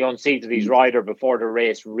 And he unseated his rider before the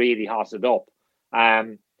race really hotted up.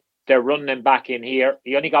 They're running him back in here.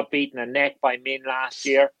 He only got beaten a neck by Min last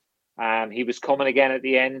year. He was coming again at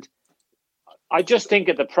the end. I just think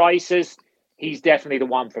at the prices, he's definitely the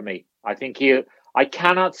one for me. I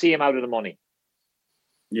cannot see him out of the money.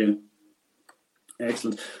 Yeah.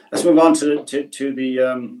 Excellent. Let's move on to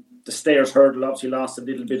the Stayers Hurdle. Obviously lost a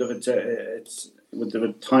little bit of it with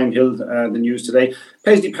the Time Hill, the news today.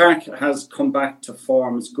 Paisley Park has come back to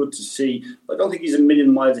form. It's good to see. I don't think he's a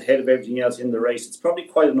million miles ahead of everything else in the race. It's probably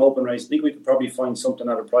quite an open race. I think we could probably find something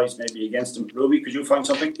at a price maybe against him. Ruby, could you find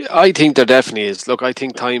something? I think there definitely is. Look, I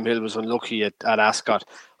think Time Hill was unlucky at Ascot.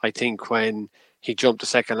 I think when he jumped the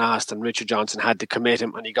second last and Richard Johnson had to commit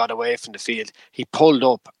him and he got away from the field, he pulled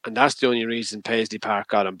up, and that's the only reason Paisley Park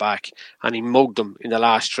got him back, and he mugged him in the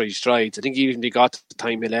last 3 strides. I think even if he got to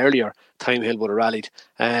Time Hill earlier, Time Hill would have rallied.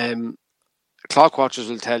 Clock watchers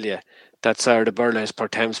will tell you that Sarah de Burle's per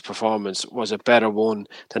Thames performance was a better one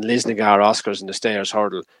than Lisnagar Oscars in the Stayers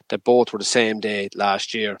Hurdle. They both were the same day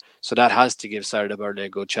last year, so that has to give Sarah de Burle a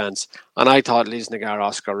good chance. And I thought Lisnagar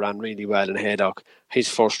Oscar ran really well in Haydock, his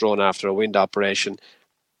first run after a wind operation.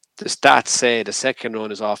 the stats say the second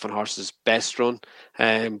run is often horse's best run,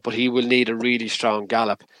 but he will need a really strong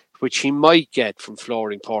gallop, which he might get from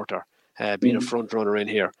Flooring Porter, being a front runner in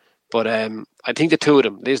here. But I think the two of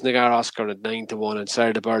them, Liz Nagar Oscar at 9-1 and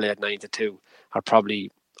Sarah de Burley at 9-2, are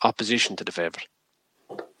probably opposition to the favourite.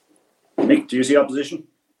 Nick, do you see opposition?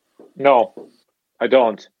 No, I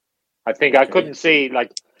don't. I think I couldn't see,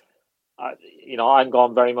 like, I'm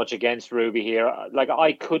going very much against Ruby here. Like,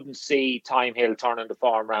 I couldn't see Time Hill turning the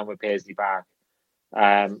form round with Paisley Park.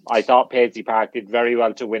 I thought Paisley Park did very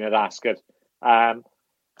well to win at Ascot.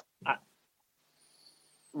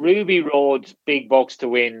 Ruby rode big bucks to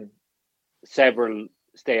win several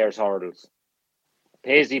stayers hurdles.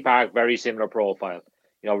 Paisley Park, very similar profile.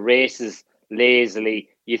 Races lazily.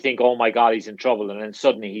 You think, oh my God, he's in trouble, and then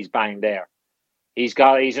suddenly he's bang there. He's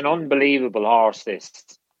an unbelievable horse. This,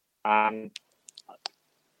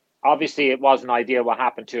 obviously, it wasn't ideal what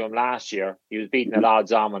happened to him last year. He was beating the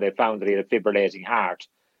odds on when they found that he had a fibrillating heart.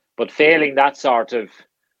 But failing that sort of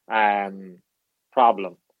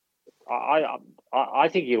problem, I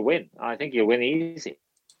think he'll win. I think he'll win easy.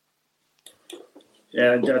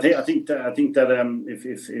 Yeah, I think that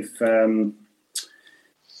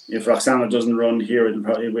if Roxana doesn't run here,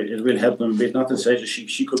 it will help them a bit. Not to say that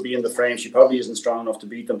she could be in the frame. She probably isn't strong enough to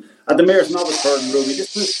beat them. At the Mayor's Novice Hurdle, Ruby,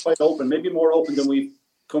 this is quite open, maybe more open than we've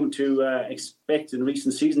come to expect in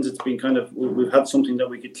recent seasons. It's been kind of, we've had something that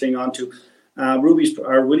we could cling on to.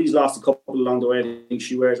 Willie's lost a couple along the way. I think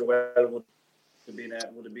She Wears It Well would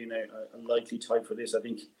have been a likely type for this. I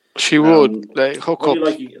think she would. Hook Up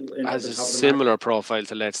has a similar profile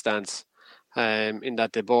to Let's Dance. In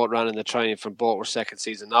that they both ran in the Triumph and both were second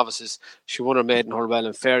season novices. She won her maiden hurdle well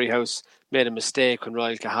in Fairyhouse, made a mistake when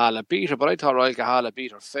Royal Kahala beat her, but I thought Royal Kahala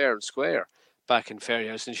beat her fair and square back in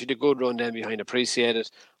Fairyhouse, and she did a good run then behind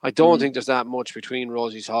Appreciated. I don't think there's that much between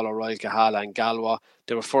Rosie's Hollow, Royal Kahala and Galwa.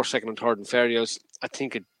 They were first, second and third in Fairyhouse. I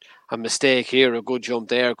think a mistake here, a good jump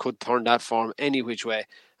there, could turn that form any which way.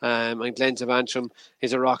 And Glens of Antrim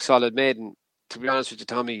is a rock solid maiden. To be honest with you,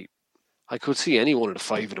 Tommy, I could see any one of the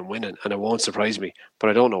five of them winning, and it won't surprise me, but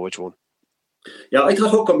I don't know which one. Yeah, I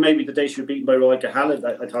thought Hook Up maybe the day she was beaten by Royal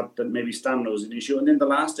Kahala, I thought that maybe stamina was an issue, and then the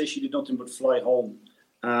last day she did nothing but fly home.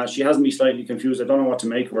 She has me slightly confused. I don't know what to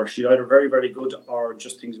make of her. She's either very, very good or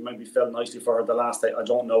just things maybe fell nicely for her the last day. I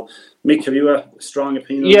don't know. Mick, have you a strong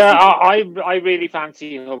opinion? Yeah, I really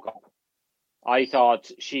fancy Hook Up. I thought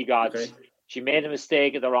she made a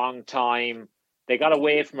mistake at the wrong time. They got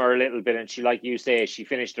away from her a little bit, and she, like you say, she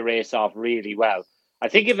finished the race off really well. I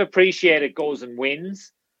think if Appreciated goes and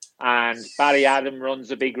wins, and Barry Adam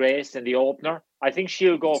runs a big race in the opener, I think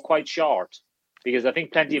she'll go quite short, because I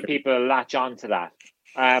think plenty of people will latch on to that.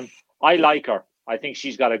 I like her. I think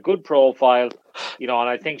she's got a good profile, and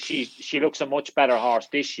I think she looks a much better horse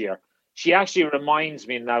this year. She actually reminds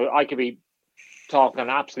me, now I could be talking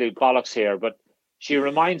absolute bollocks here, but she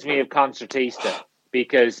reminds me of Concertista,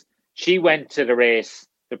 because she went to the race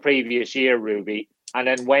the previous year, Ruby, and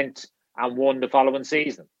then went and won the following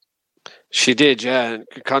season. She did, yeah.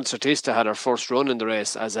 Concertista had her first run in the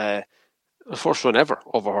race as a first run ever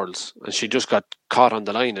over hurdles, and she just got caught on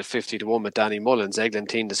the line at 50-1 with Danny Mullins,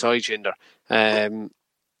 Eglantine the sidechinder.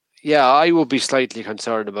 Yeah, I would be slightly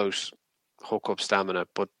concerned about Hook Up stamina,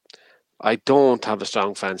 but I don't have a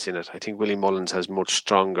strong fancy in it. I think Willie Mullins has much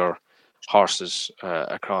stronger horses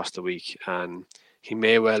across the week, and he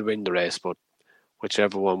may well win the race, but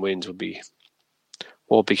whichever one wins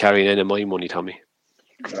won't be carrying any of my money, Tommy.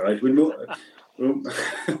 All right, we'll move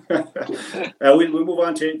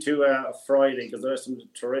on to Friday, because there's some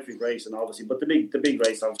terrific racing, obviously. But the big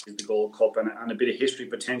race, obviously, is the Gold Cup, and a bit of history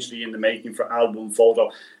potentially in the making for Album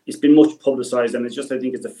Photo. It's been much publicised, and I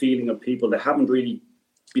think it's a feeling of people that haven't really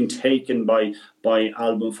been taken by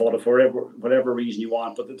Album Photo for whatever reason you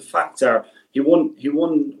want. But the facts are, he won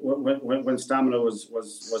when stamina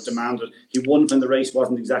was demanded. He won when the race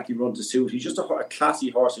wasn't exactly run to suit. He's just a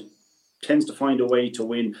classy horse who tends to find a way to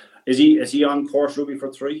win. Is he on course, Ruby, for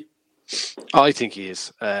 3? I think he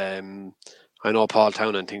is. I know Paul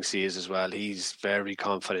Townend thinks he is as well. He's very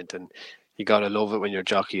confident, and you gotta love it when your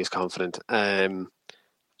jockey is confident.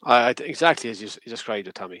 Exactly as you described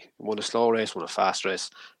it, Tommy. Won a slow race, won a fast race.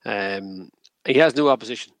 He has new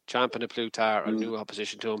opposition. Champion of Plutar are new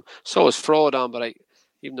opposition to him. So is Frodon, but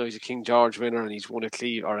even though he's a King George winner and he's won a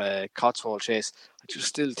Cleve or a Cotswold Chase, I just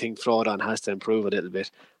still think Frodon has to improve a little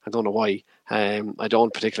bit. I don't know why. I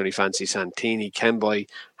don't particularly fancy Santini. Kenboy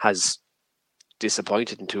has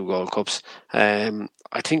disappointed in 2 Gold Cups. I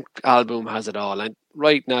think Album has it all. And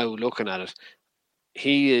right now, looking at it,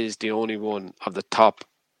 he is the only one of the top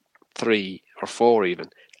 3 or 4 even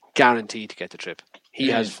guaranteed to get the trip. He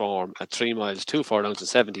has form at 3 miles, 2 furlongs and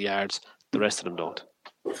 70 yards. The rest of them don't.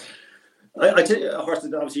 I tell you, a horse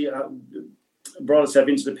that obviously brought itself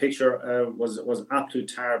into the picture was A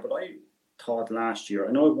Plus Tard, but I thought last year,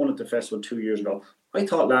 I know it won at the festival 2 years ago, I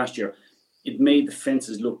thought last year it made the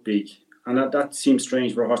fences look big. And that seems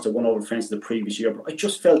strange for a horse that won over fences the previous year, but I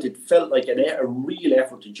just felt like a real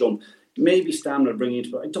effort to jump. Maybe stamina bring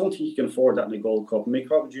into it. I don't think you can afford that in the Gold Cup. Mick,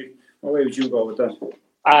 what way would you go with that?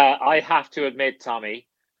 I have to admit, Tommy,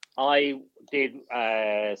 I did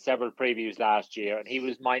several previews last year, and he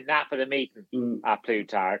was my nap at a meeting at Plus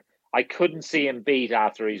Tard. I couldn't see him beat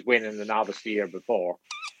after his win in the novice the year before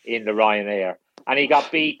in the Ryanair. And he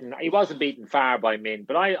got beaten. He wasn't beaten far by Min,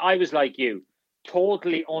 but I was like you,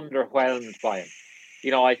 totally underwhelmed by him.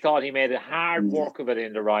 You know, I thought he made a hard work of it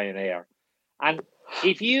in the Ryanair. And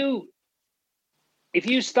if you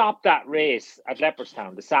stop that race at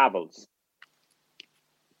Leopardstown, the Savills,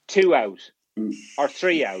 2 out or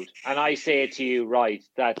 3 out, and I say to you, right,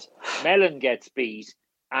 that Mellon gets beat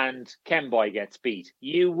and Kemboy gets beat,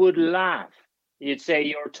 you would laugh. You'd say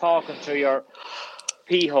you're talking to your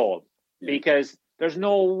pee hole, because there's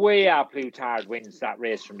no way A Plus Tard wins that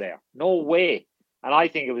race from there. No way. And I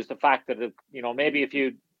think it was the fact that,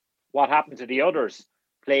 maybe what happened to the others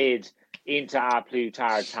played into A Plus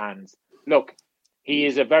Tard's hands. Look, he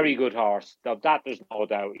is a very good horse. That there's no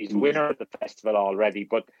doubt. He's winner at the festival already,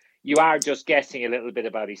 but you are just guessing a little bit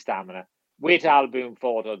about his stamina. With Alboom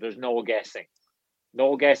Photo, there's no guessing.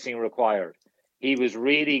 No guessing required. He was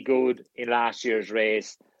really good in last year's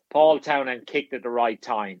race. Paul Townend kicked at the right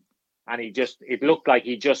time, and it looked like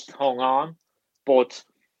he just hung on. But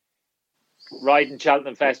riding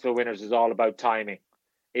Cheltenham Festival winners is all about timing.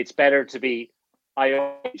 It's better to be, I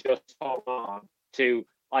only just hung on, to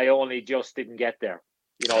I only just didn't get there.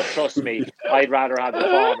 Trust me, I'd rather have the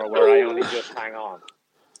former where I only just hang on.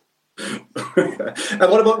 And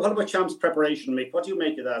what about Champ's preparation, Mick? What do you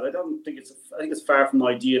make of that? I think it's far from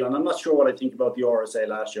ideal, and I'm not sure what I think about the RSA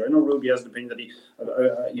last year. I know Ruby has an opinion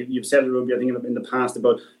that you've said it, Ruby, I think in the past,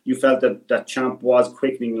 about you felt that Champ was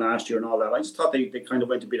quickening last year and all that. I just thought they kind of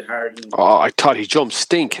went a bit hard. I thought he jumped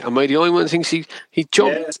stink. Am I the only one that thinks he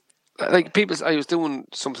jumped? Yeah. Like I was doing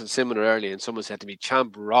something similar earlier, and someone said to me,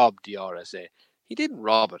 Champ robbed the RSA. He didn't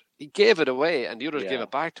rob it. He gave it away, and the others gave it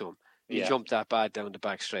back to him. He jumped that bad down the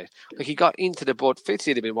back straight. Like, he got into the board.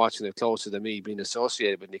 Fitzy had been watching it closer than me, being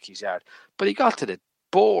associated with Nicky's yard. But he got to the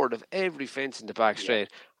board of every fence in the back straight.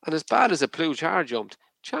 And as bad as a Plus Tard jumped,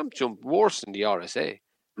 Champ jumped worse than the RSA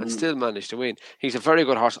and still managed to win. He's a very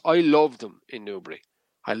good horse. I loved him in Newbury.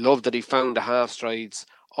 I loved that he found the half strides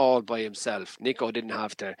all by himself. Nico didn't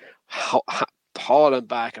have to haul him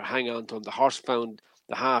back or hang on to him. The horse found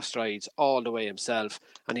the half strides all the way himself,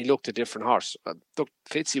 and he looked a different horse. Look,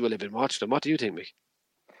 Fitzy will have been watching him. What do you think, Mick?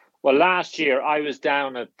 Well, last year I was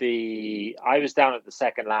down at the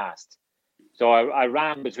second last, so I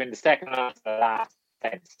ran between the second last and the last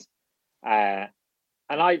fence, and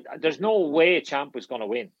there's no way Champ was going to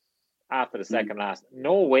win after the second last.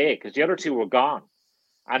 No way, because the other two were gone,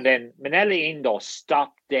 and then Minelli Indo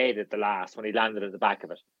stopped dead at the last when he landed at the back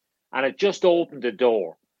of it, and it just opened the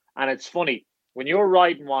door. And it's funny, when you're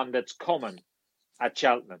riding one that's coming at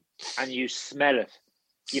Cheltenham and you smell it,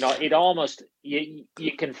 it almost, you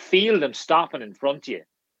can feel them stopping in front of you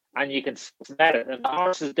and you can smell it. And the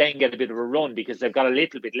horses then get a bit of a run because they've got a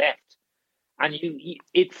little bit left. And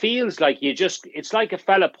it feels like it's like a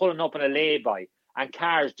fella pulling up in a lay-by and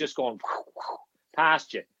cars just going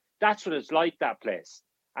past you. That's what it's like, that place.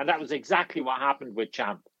 And that was exactly what happened with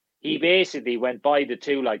Champ. He basically went by the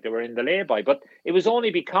two like they were in the lay-by. But it was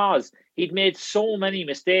only because he'd made so many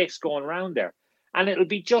mistakes going around there. And it'll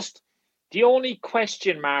be just the only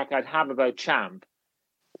question mark I'd have about Champ.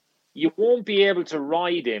 You won't be able to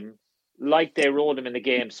ride him like they rode him in the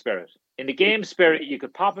Game Spirit. In the Game Spirit, you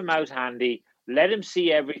could pop him out handy, let him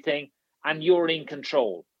see everything, and you're in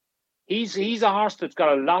control. He's a horse that's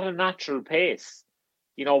got a lot of natural pace.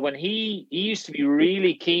 When he used to be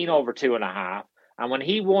really keen over 2.5. And when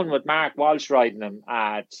he won with Mark Walsh riding him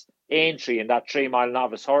at Aintree in that 3 mile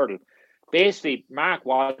novice hurdle, basically Mark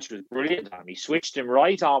Walsh was brilliant on him. He switched him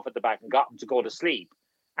right off at the back and got him to go to sleep.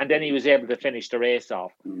 And then he was able to finish the race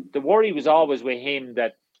off. The worry was always with him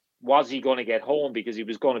that, was he going to get home because he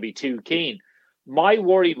was going to be too keen? My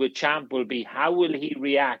worry with Champ will be, how will he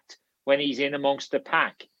react when he's in amongst the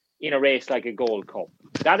pack in a race like a Gold Cup?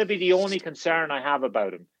 That'll be the only concern I have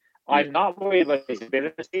about him. I'm not worried about his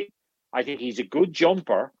ability. I think he's a good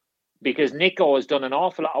jumper because Nico has done an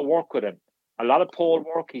awful lot of work with him. A lot of pole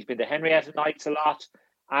work. He's been to Henrietta Knights a lot.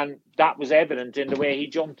 And that was evident in the way he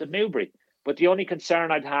jumped at Newbury. But the only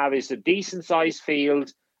concern I'd have is a decent sized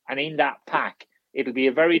field and in that pack. it'll be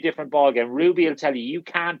a very different ballgame. Ruby will tell you, you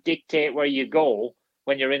can't dictate where you go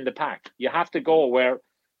when you're in the pack. You have to go where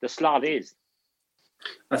the slot is.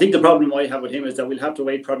 I think the problem I have with him is that we'll have to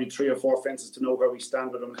wait probably 3 or 4 fences to know where we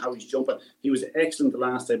stand with him, how he's jumping. He was excellent the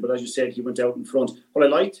last time, but as you said, he went out in front. What I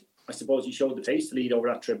liked, I suppose he showed the pace to lead over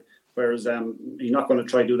that trip, whereas he's not going to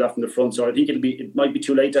try to do that from the front. So I think it might be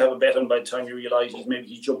too late to have a bet on by the time you realise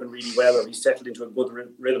he's jumping really well, or he's settled into a good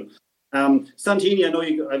rhythm. Santini, I know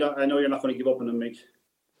you're not going to give up on him, Mick.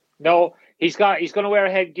 No, he's going to wear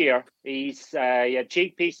headgear. He had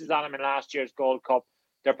cheek pieces on him in last year's Gold Cup.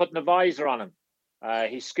 They're putting a visor on him.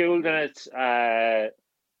 He schooled in it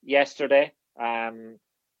yesterday, and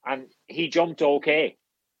he jumped okay.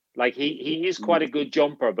 Like he is quite a good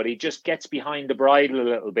jumper, but he just gets behind the bridle a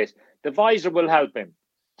little bit. The visor will help him.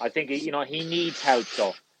 I think he needs help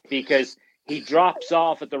though, because he drops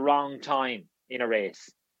off at the wrong time in a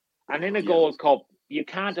race, and in a Gold Cup you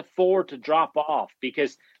can't afford to drop off,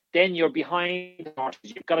 because then you're behind horses.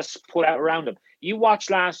 You've got to put out around him. You watch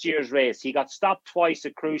last year's race; he got stopped twice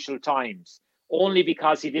at crucial times, only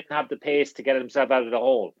because he didn't have the pace to get himself out of the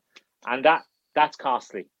hole, and that's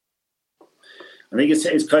costly. I think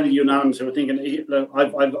it's kind of unanimous. We're thinking,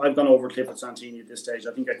 I've gone over Clifford Santini at this stage.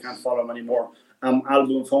 I think I can't follow him anymore.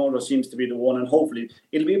 Albo Fondo seems to be the one, and hopefully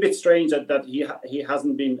it'll be a bit strange that he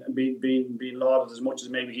hasn't been lauded as much as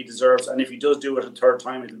maybe he deserves. And if he does do it a third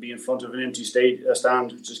time, it'll be in front of an empty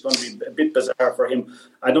stand, which is going to be a bit bizarre for him.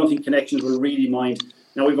 I don't think Connections will really mind.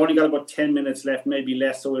 Now we've only got about 10 minutes left, maybe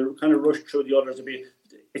less, so we'll kind of rush through the others a bit.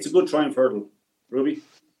 It's a good triumph hurdle, Ruby.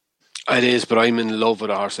 It is, but I'm in love with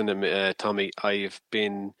the horse, and Tommy, I've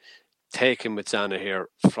been taken with Zana here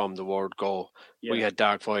from the word go. Yeah. We had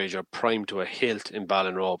Dark Voyager primed to a hilt in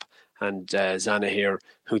Ballinrobe, and Zana here,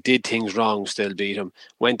 who did things wrong, still beat him.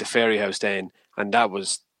 Went to Fairyhouse then, and that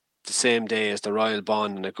was the same day as the Royal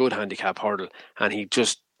Bond and a good handicap hurdle, and he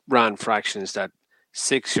just ran fractions that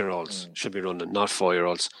 6-year-olds should be running, not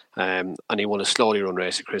 4-year-olds. And he won a slowly run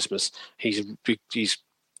race at Christmas. He's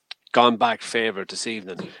gone back favourite this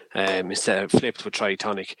evening instead of flipped with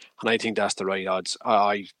Tritonic, and I think that's the right odds.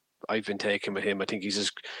 I've been taken with him. I think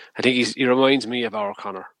he reminds me of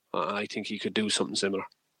O'Connor. I think he could do something similar.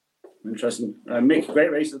 Interesting. Mick,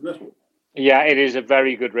 great race, isn't it? Yeah, it is a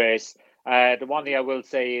very good race. The one thing I will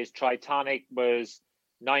say is Tritonic was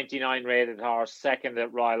 99 rated horse, second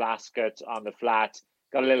at Royal Ascot on the flat,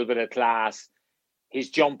 got a little bit of class.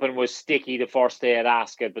 His jumping was sticky the first day at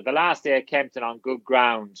Ascot, but the last day at Kempton on good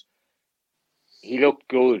ground, he looked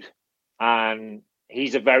good, and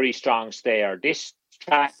he's a very strong stayer. This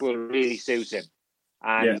track will really suit him.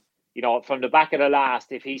 And, from the back of the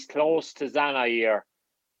last, if he's close to Zanair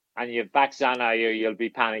and you've back Zanair, you'll be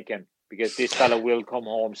panicking, because this fella will come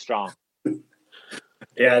home strong.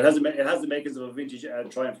 Yeah, it has the makings of a vintage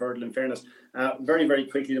triumph hurdle, in fairness. Very, very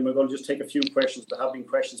quickly, then we're going to just take a few questions. There have been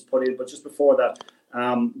questions put in, but just before that,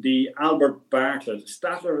 the Albert Bartlett,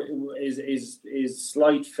 Statler is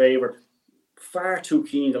slight favourite. Far too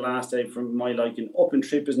keen the last day from my liking. Up and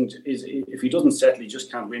trip is if he doesn't settle, he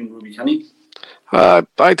just can't win, Ruby, can he? I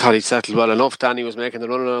thought he settled well enough. Danny was making the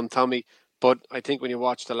run on him, Tommy, but I think when you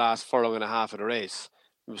watch the last furlong and a half of the race,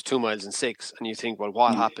 it was 2 miles and 6, and you think, well,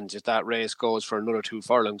 what happens if that race goes for another 2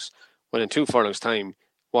 furlongs? Well, in 2 furlongs time,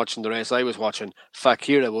 watching the race I was watching,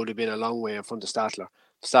 Fakira would have been a long way in front of Statler.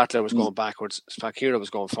 Statler was going backwards, Fakira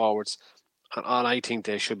was going forwards. And I think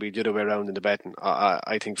they should be the other way around in the betting.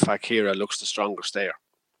 I think Fakira looks the stronger stayer.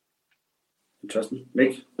 Interesting.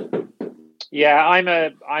 Mick? Yeah, I'm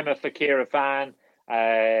a Fakira fan.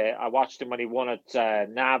 I watched him when he won at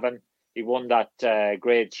Navan. He won that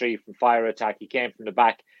grade 3 from Fire Attack. He came from the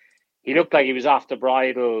back. He looked like he was off the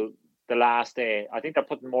bridle the last day. I think they're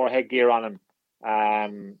putting more headgear on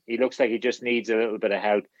him. He looks like he just needs a little bit of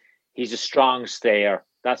help. He's a strong stayer.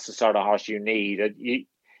 That's the sort of horse you need.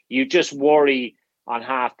 You just worry on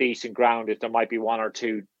half decent ground if there might be one or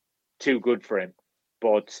two too good for him.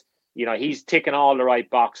 But, he's ticking all the right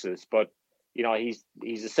boxes. But, he's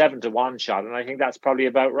a 7-1 shot, and I think that's probably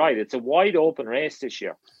about right. It's a wide open race this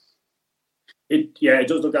year. It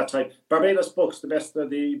does look that type. Barbados Bucks, the best of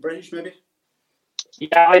the British, maybe?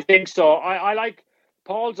 Yeah, I think so. I like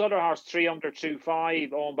Paul's other horse, 3 Under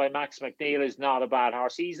 2.5, owned by Max McNeil, is not a bad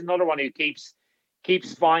horse. He's another one who keeps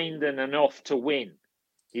finding enough to win.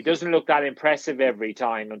 He doesn't look that impressive every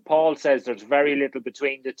time. And Paul says there's very little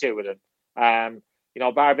between the two of them.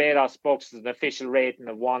 Barbados Bucks is an official rating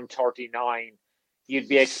of 139. You'd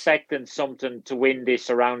be expecting something to win this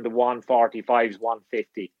around the 145s,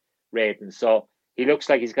 150 rating. So he looks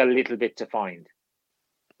like he's got a little bit to find.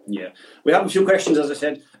 Yeah. We have a few questions, as I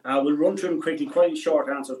said. We'll run through them quickly. Quite short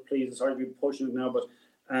answers, please. Sorry to be pushing it now, but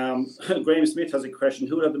Graham Smith has a question.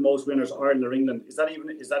 Who had the most winners, Ireland or England? Is that even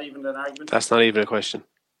an argument? That's not even a question.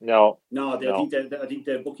 No. I think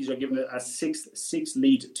the bookies are giving it a six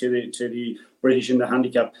lead to the British in the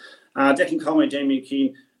handicap. Declan Conway, Damien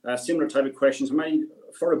Keane, similar type of questions.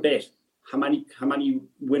 For a bet, how many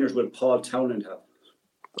winners will Paul Townend have?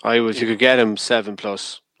 If you could get him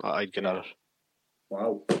 7+, I'd get at it.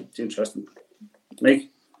 Wow, it's interesting. Mick?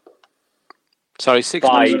 Sorry, 6.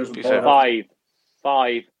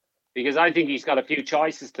 Five, because I think he's got a few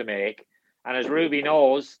choices to make, and as Ruby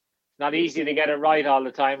knows, it's not easy to get it right all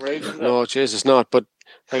the time, Ruby. No, cheers, it's not. But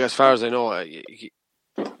as far as I know,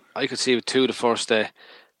 I could see with 2 the first day,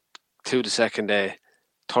 2 the second day.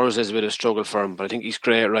 Thursday's a bit of a struggle for him, but I think he's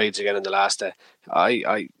great rides again in the last day.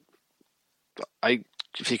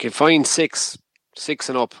 If you can find 6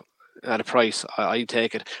 and up at a price, I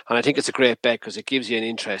take it, and I think it's a great bet because it gives you an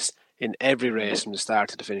interest in every race from the start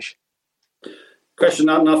to the finish. Question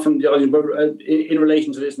not from the audience, but in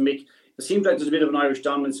relation to this, Mick, it seems like there's a bit of an Irish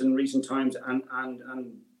dominance in recent times, and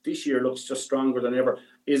this year looks just stronger than ever.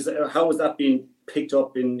 How has that been picked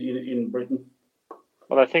up in Britain?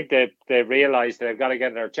 Well, I think they realise they've got to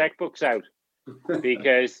get their checkbooks out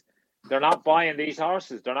because they're not buying these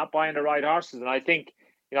horses. They're not buying the right horses, and I think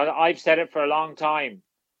I've said it for a long time.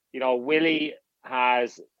 Willie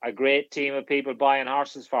has a great team of people buying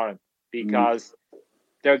horses for him because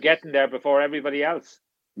they're getting there before everybody else.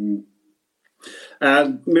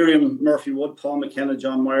 Miriam Murphy-Wood, Paul McKenna,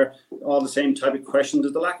 John Meyer, all the same type of questions.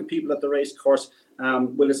 Does the lack of people at the race course,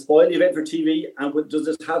 will it spoil the event for TV? And does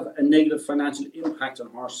this have a negative financial impact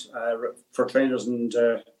on horse for trainers and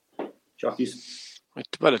jockeys?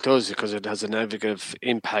 Well, it does because it has a negative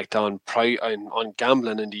impact on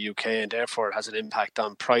gambling in the UK, and therefore it has an impact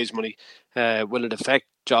on prize money. Will it affect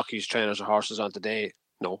jockeys, trainers, or horses on today?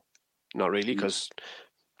 No, not really, because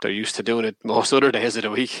they're used to doing it most other days of the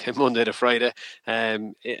week, Monday to Friday.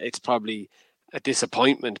 It's probably a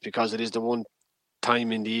disappointment because it is the one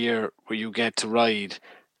time in the year where you get to ride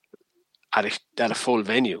at a full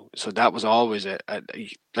venue. So that was always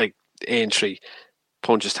like Aintree,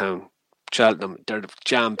 Punchestown, Cheltenham. They're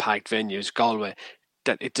jam-packed venues. Galway.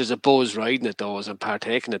 There's a buzz riding at those and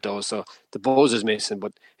partaking at those. So the buzz is missing,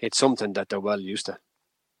 but it's something that they're well used to.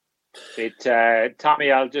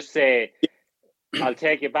 Tommy, I'll just say, I'll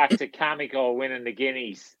take you back to Kamiko winning the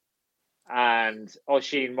Guineas and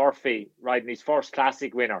Oisin Murphy riding his first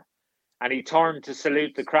classic winner. And he turned to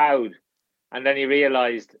salute the crowd and then he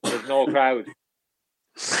realised there's no crowd.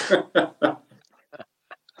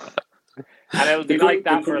 And it'll be like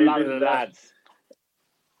that for a lot of the lads.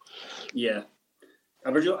 Yeah.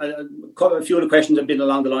 A few of the questions have been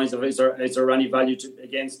along the lines of: Is there any value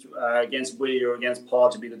against Willie or against Paul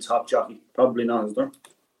to be the top jockey? Probably not, is there?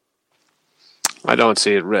 I don't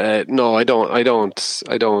see it. No, I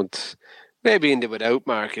don't. Maybe in the without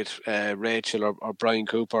market, Rachel or Brian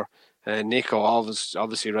Cooper, Nico,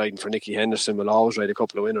 obviously riding for Nicky Henderson, will always ride a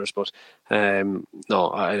couple of winners. But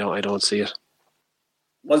no, I don't see it.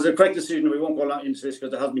 Was it a correct decision? We won't go into this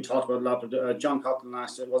because it hasn't been talked about a lot. But John Coughlin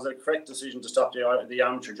asked, was it a correct decision to stop the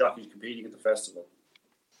amateur jockeys competing at the festival?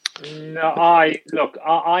 No,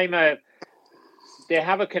 they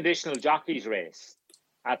have a conditional jockeys race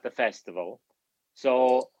at the festival,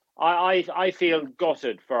 so I feel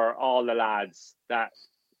gutted for all the lads that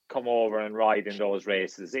come over and ride in those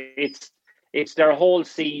races. It's their whole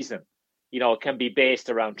season, can be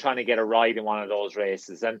based around trying to get a ride in one of those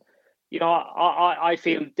races, and I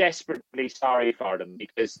feel desperately sorry for them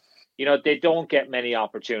because, they don't get many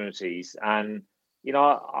opportunities. And,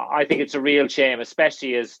 I think it's a real shame,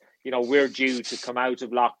 especially as, we're due to come out of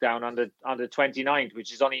lockdown on the 29th,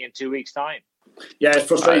 which is only in 2 weeks' time. Yeah,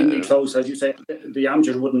 it's frustratingly close. As you say, the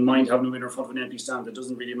amateurs wouldn't mind having a winner in front of an empty stand. It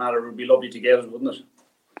doesn't really matter. It would be lovely to get it, wouldn't it?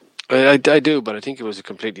 I do, but I think it was a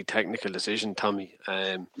completely technical decision, Tommy.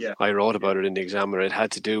 I wrote about it in the Examiner. It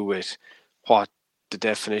had to do with what the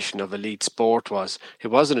definition of elite sport was. It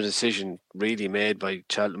wasn't a decision really made by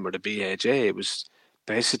Cheltenham or the BAJ. It was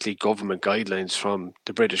basically government guidelines from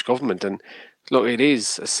the British government. And look, it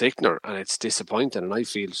is a sickener and it's disappointing, and I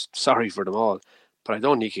feel sorry for them all. But I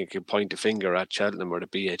don't think you can point a finger at Cheltenham or the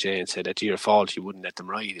BAJ and say that's your fault, you wouldn't let them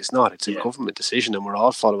ride. It's not. It's a government decision, and we're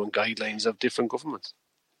all following guidelines of different governments.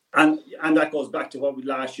 And that goes back to what we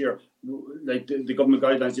last year, like the government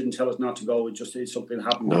guidelines didn't tell us not to go. It just is something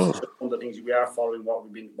happened. No. It's just one of the things we are following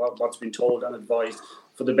what's been told and advised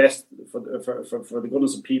for the best, for the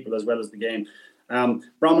goodness of people as well as the game.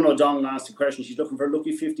 Bronwyn O'Donnell asked a question. She's looking for a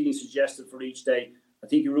lucky 15 suggested for each day. I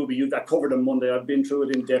think Ruby, you that covered on Monday. I've been through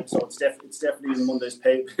it in depth, so it's definitely in Monday's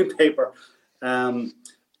paper.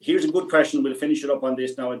 Here's a good question. We'll finish it up on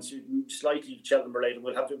this now. It's slightly Cheltenham related.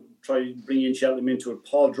 We'll have to try and bring in Cheltenham into it.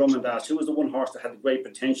 Paul Drummond asked, who was the one horse that had the great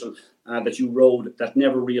potential that you rode that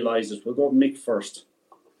never realised it? We'll go with Mick first.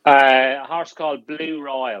 A horse called Blue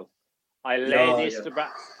Royal. I led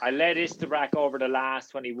Istabrack over the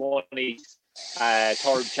last when he won his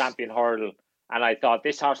third champion hurdle. And I thought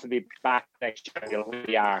this horse will be back next year. He'll win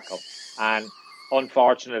the Arkle. And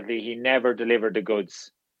unfortunately, he never delivered the goods.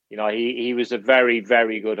 You know, he was a very,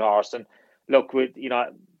 very good horse. And look,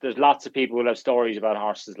 there's lots of people who have stories about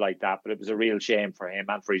horses like that, but it was a real shame for him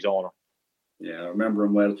and for his owner. Yeah, I remember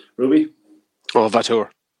him well. Ruby? Oh, Vautour,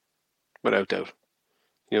 without doubt.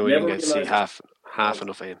 You know, we didn't get to see half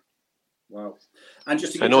enough of him. Wow! And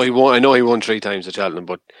just I know he won 3 times at Cheltenham,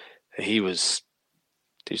 but he's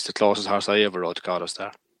the closest horse I ever rode to Cauda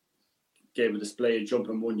Star. Gave a display of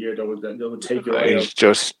jumping one year that would take your eye out.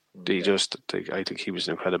 I think he was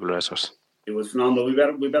an incredible racehorse. It was phenomenal. We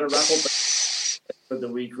better wrap up for the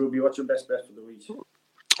week. Ruby, what's your best bet for the week?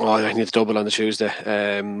 Oh, I need to double on the Tuesday.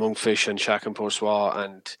 Monkfish and Shack and Poursois,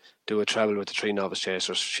 and do a treble with the 3 novice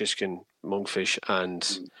chasers, Shishkin, Monkfish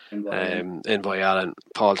and Envoy Allen,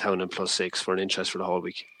 Paul Townend +6 for an interest for the whole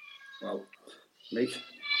week. Wow. Mick?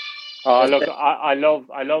 Oh, look, I love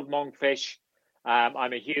Monkfish.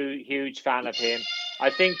 I'm a huge fan of him. I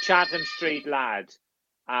think Chatham Street Lad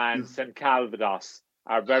and St Calvados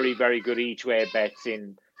are very, very good each way bets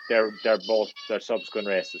in their subsequent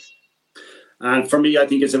races. And for me, I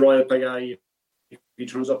think it's a Royal Pagaille. He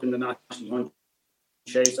turns up in the National Hunt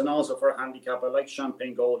Chase. And also for a handicap, I like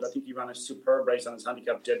Champagne Gold. I think he ran a superb race on his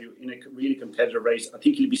handicap debut in a really competitive race. I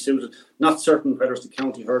think he'll be suited. Not certain whether it's the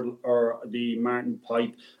County Hurdle or the Martin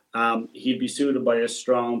Pipe. He'll be suited by a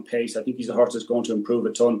strong pace. I think he's a horse that's going to improve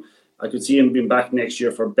a ton. I could see him being back next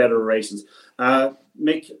year for better races.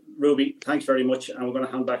 Mick, Ruby, thanks very much. And we're going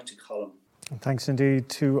to hand back to Colin. Thanks indeed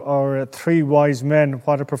to our 3 wise men.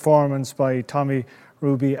 What a performance by Tommy,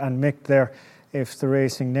 Ruby and Mick there. If the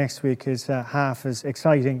racing next week is half as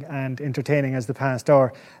exciting and entertaining as the past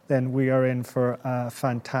hour, then we are in for a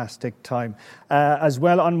fantastic time. As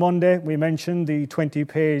well, on Monday, we mentioned the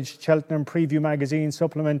 20-page Cheltenham Preview magazine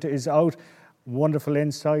supplement is out. Wonderful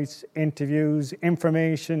insights, interviews,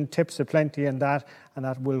 information, tips aplenty and that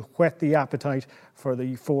will whet the appetite for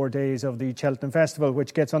the 4 days of the Cheltenham Festival,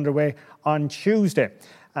 which gets underway on Tuesday.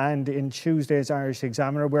 And in Tuesday's Irish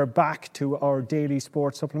Examiner, we're back to our daily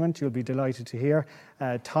sports supplement. You'll be delighted to hear.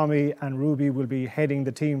 Tommy and Ruby will be heading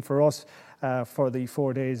the team for us for the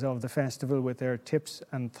 4 days of the festival with their tips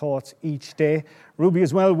and thoughts each day. Ruby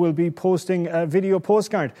as well will be posting a video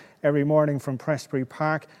postcard every morning from Prestbury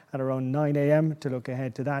Park at around 9 a.m. to look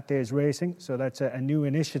ahead to that day's racing. So that's a new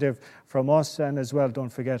initiative from us. And as well,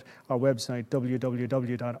 don't forget our website,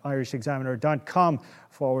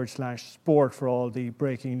 www.irishexaminer.com/sport for all the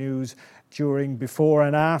breaking news during, before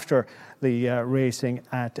and after the racing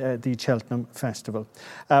at the Cheltenham Festival.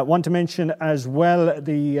 Want to mention as well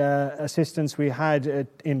the assistance we had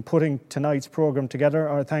in putting tonight's programme together.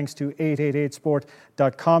 Our thanks to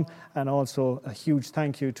 888sport.com, and also a huge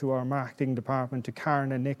thank you to our marketing department, to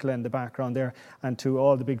Karen and Nicola in the background there, and to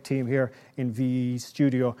all the big team here in VE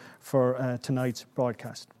Studio for tonight's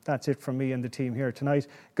broadcast. That's it from me and the team here tonight.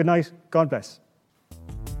 Good night. God bless.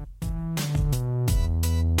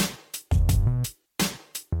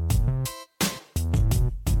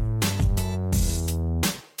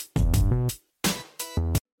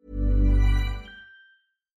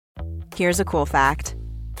 Here's a cool fact.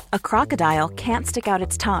 A crocodile can't stick out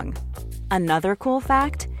its tongue. Another cool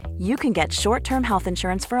fact, you can get short-term health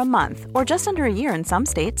insurance for a month or just under a year in some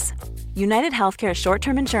states. United Healthcare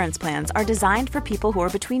short-term insurance plans are designed for people who are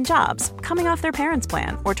between jobs, coming off their parents'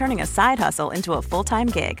 plan, or turning a side hustle into a full-time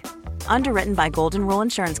gig. Underwritten by Golden Rule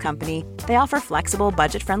Insurance Company, they offer flexible,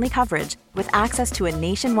 budget-friendly coverage with access to a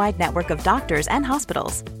nationwide network of doctors and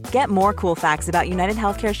hospitals. Get more cool facts about United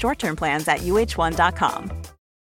Healthcare short-term plans at uh1.com.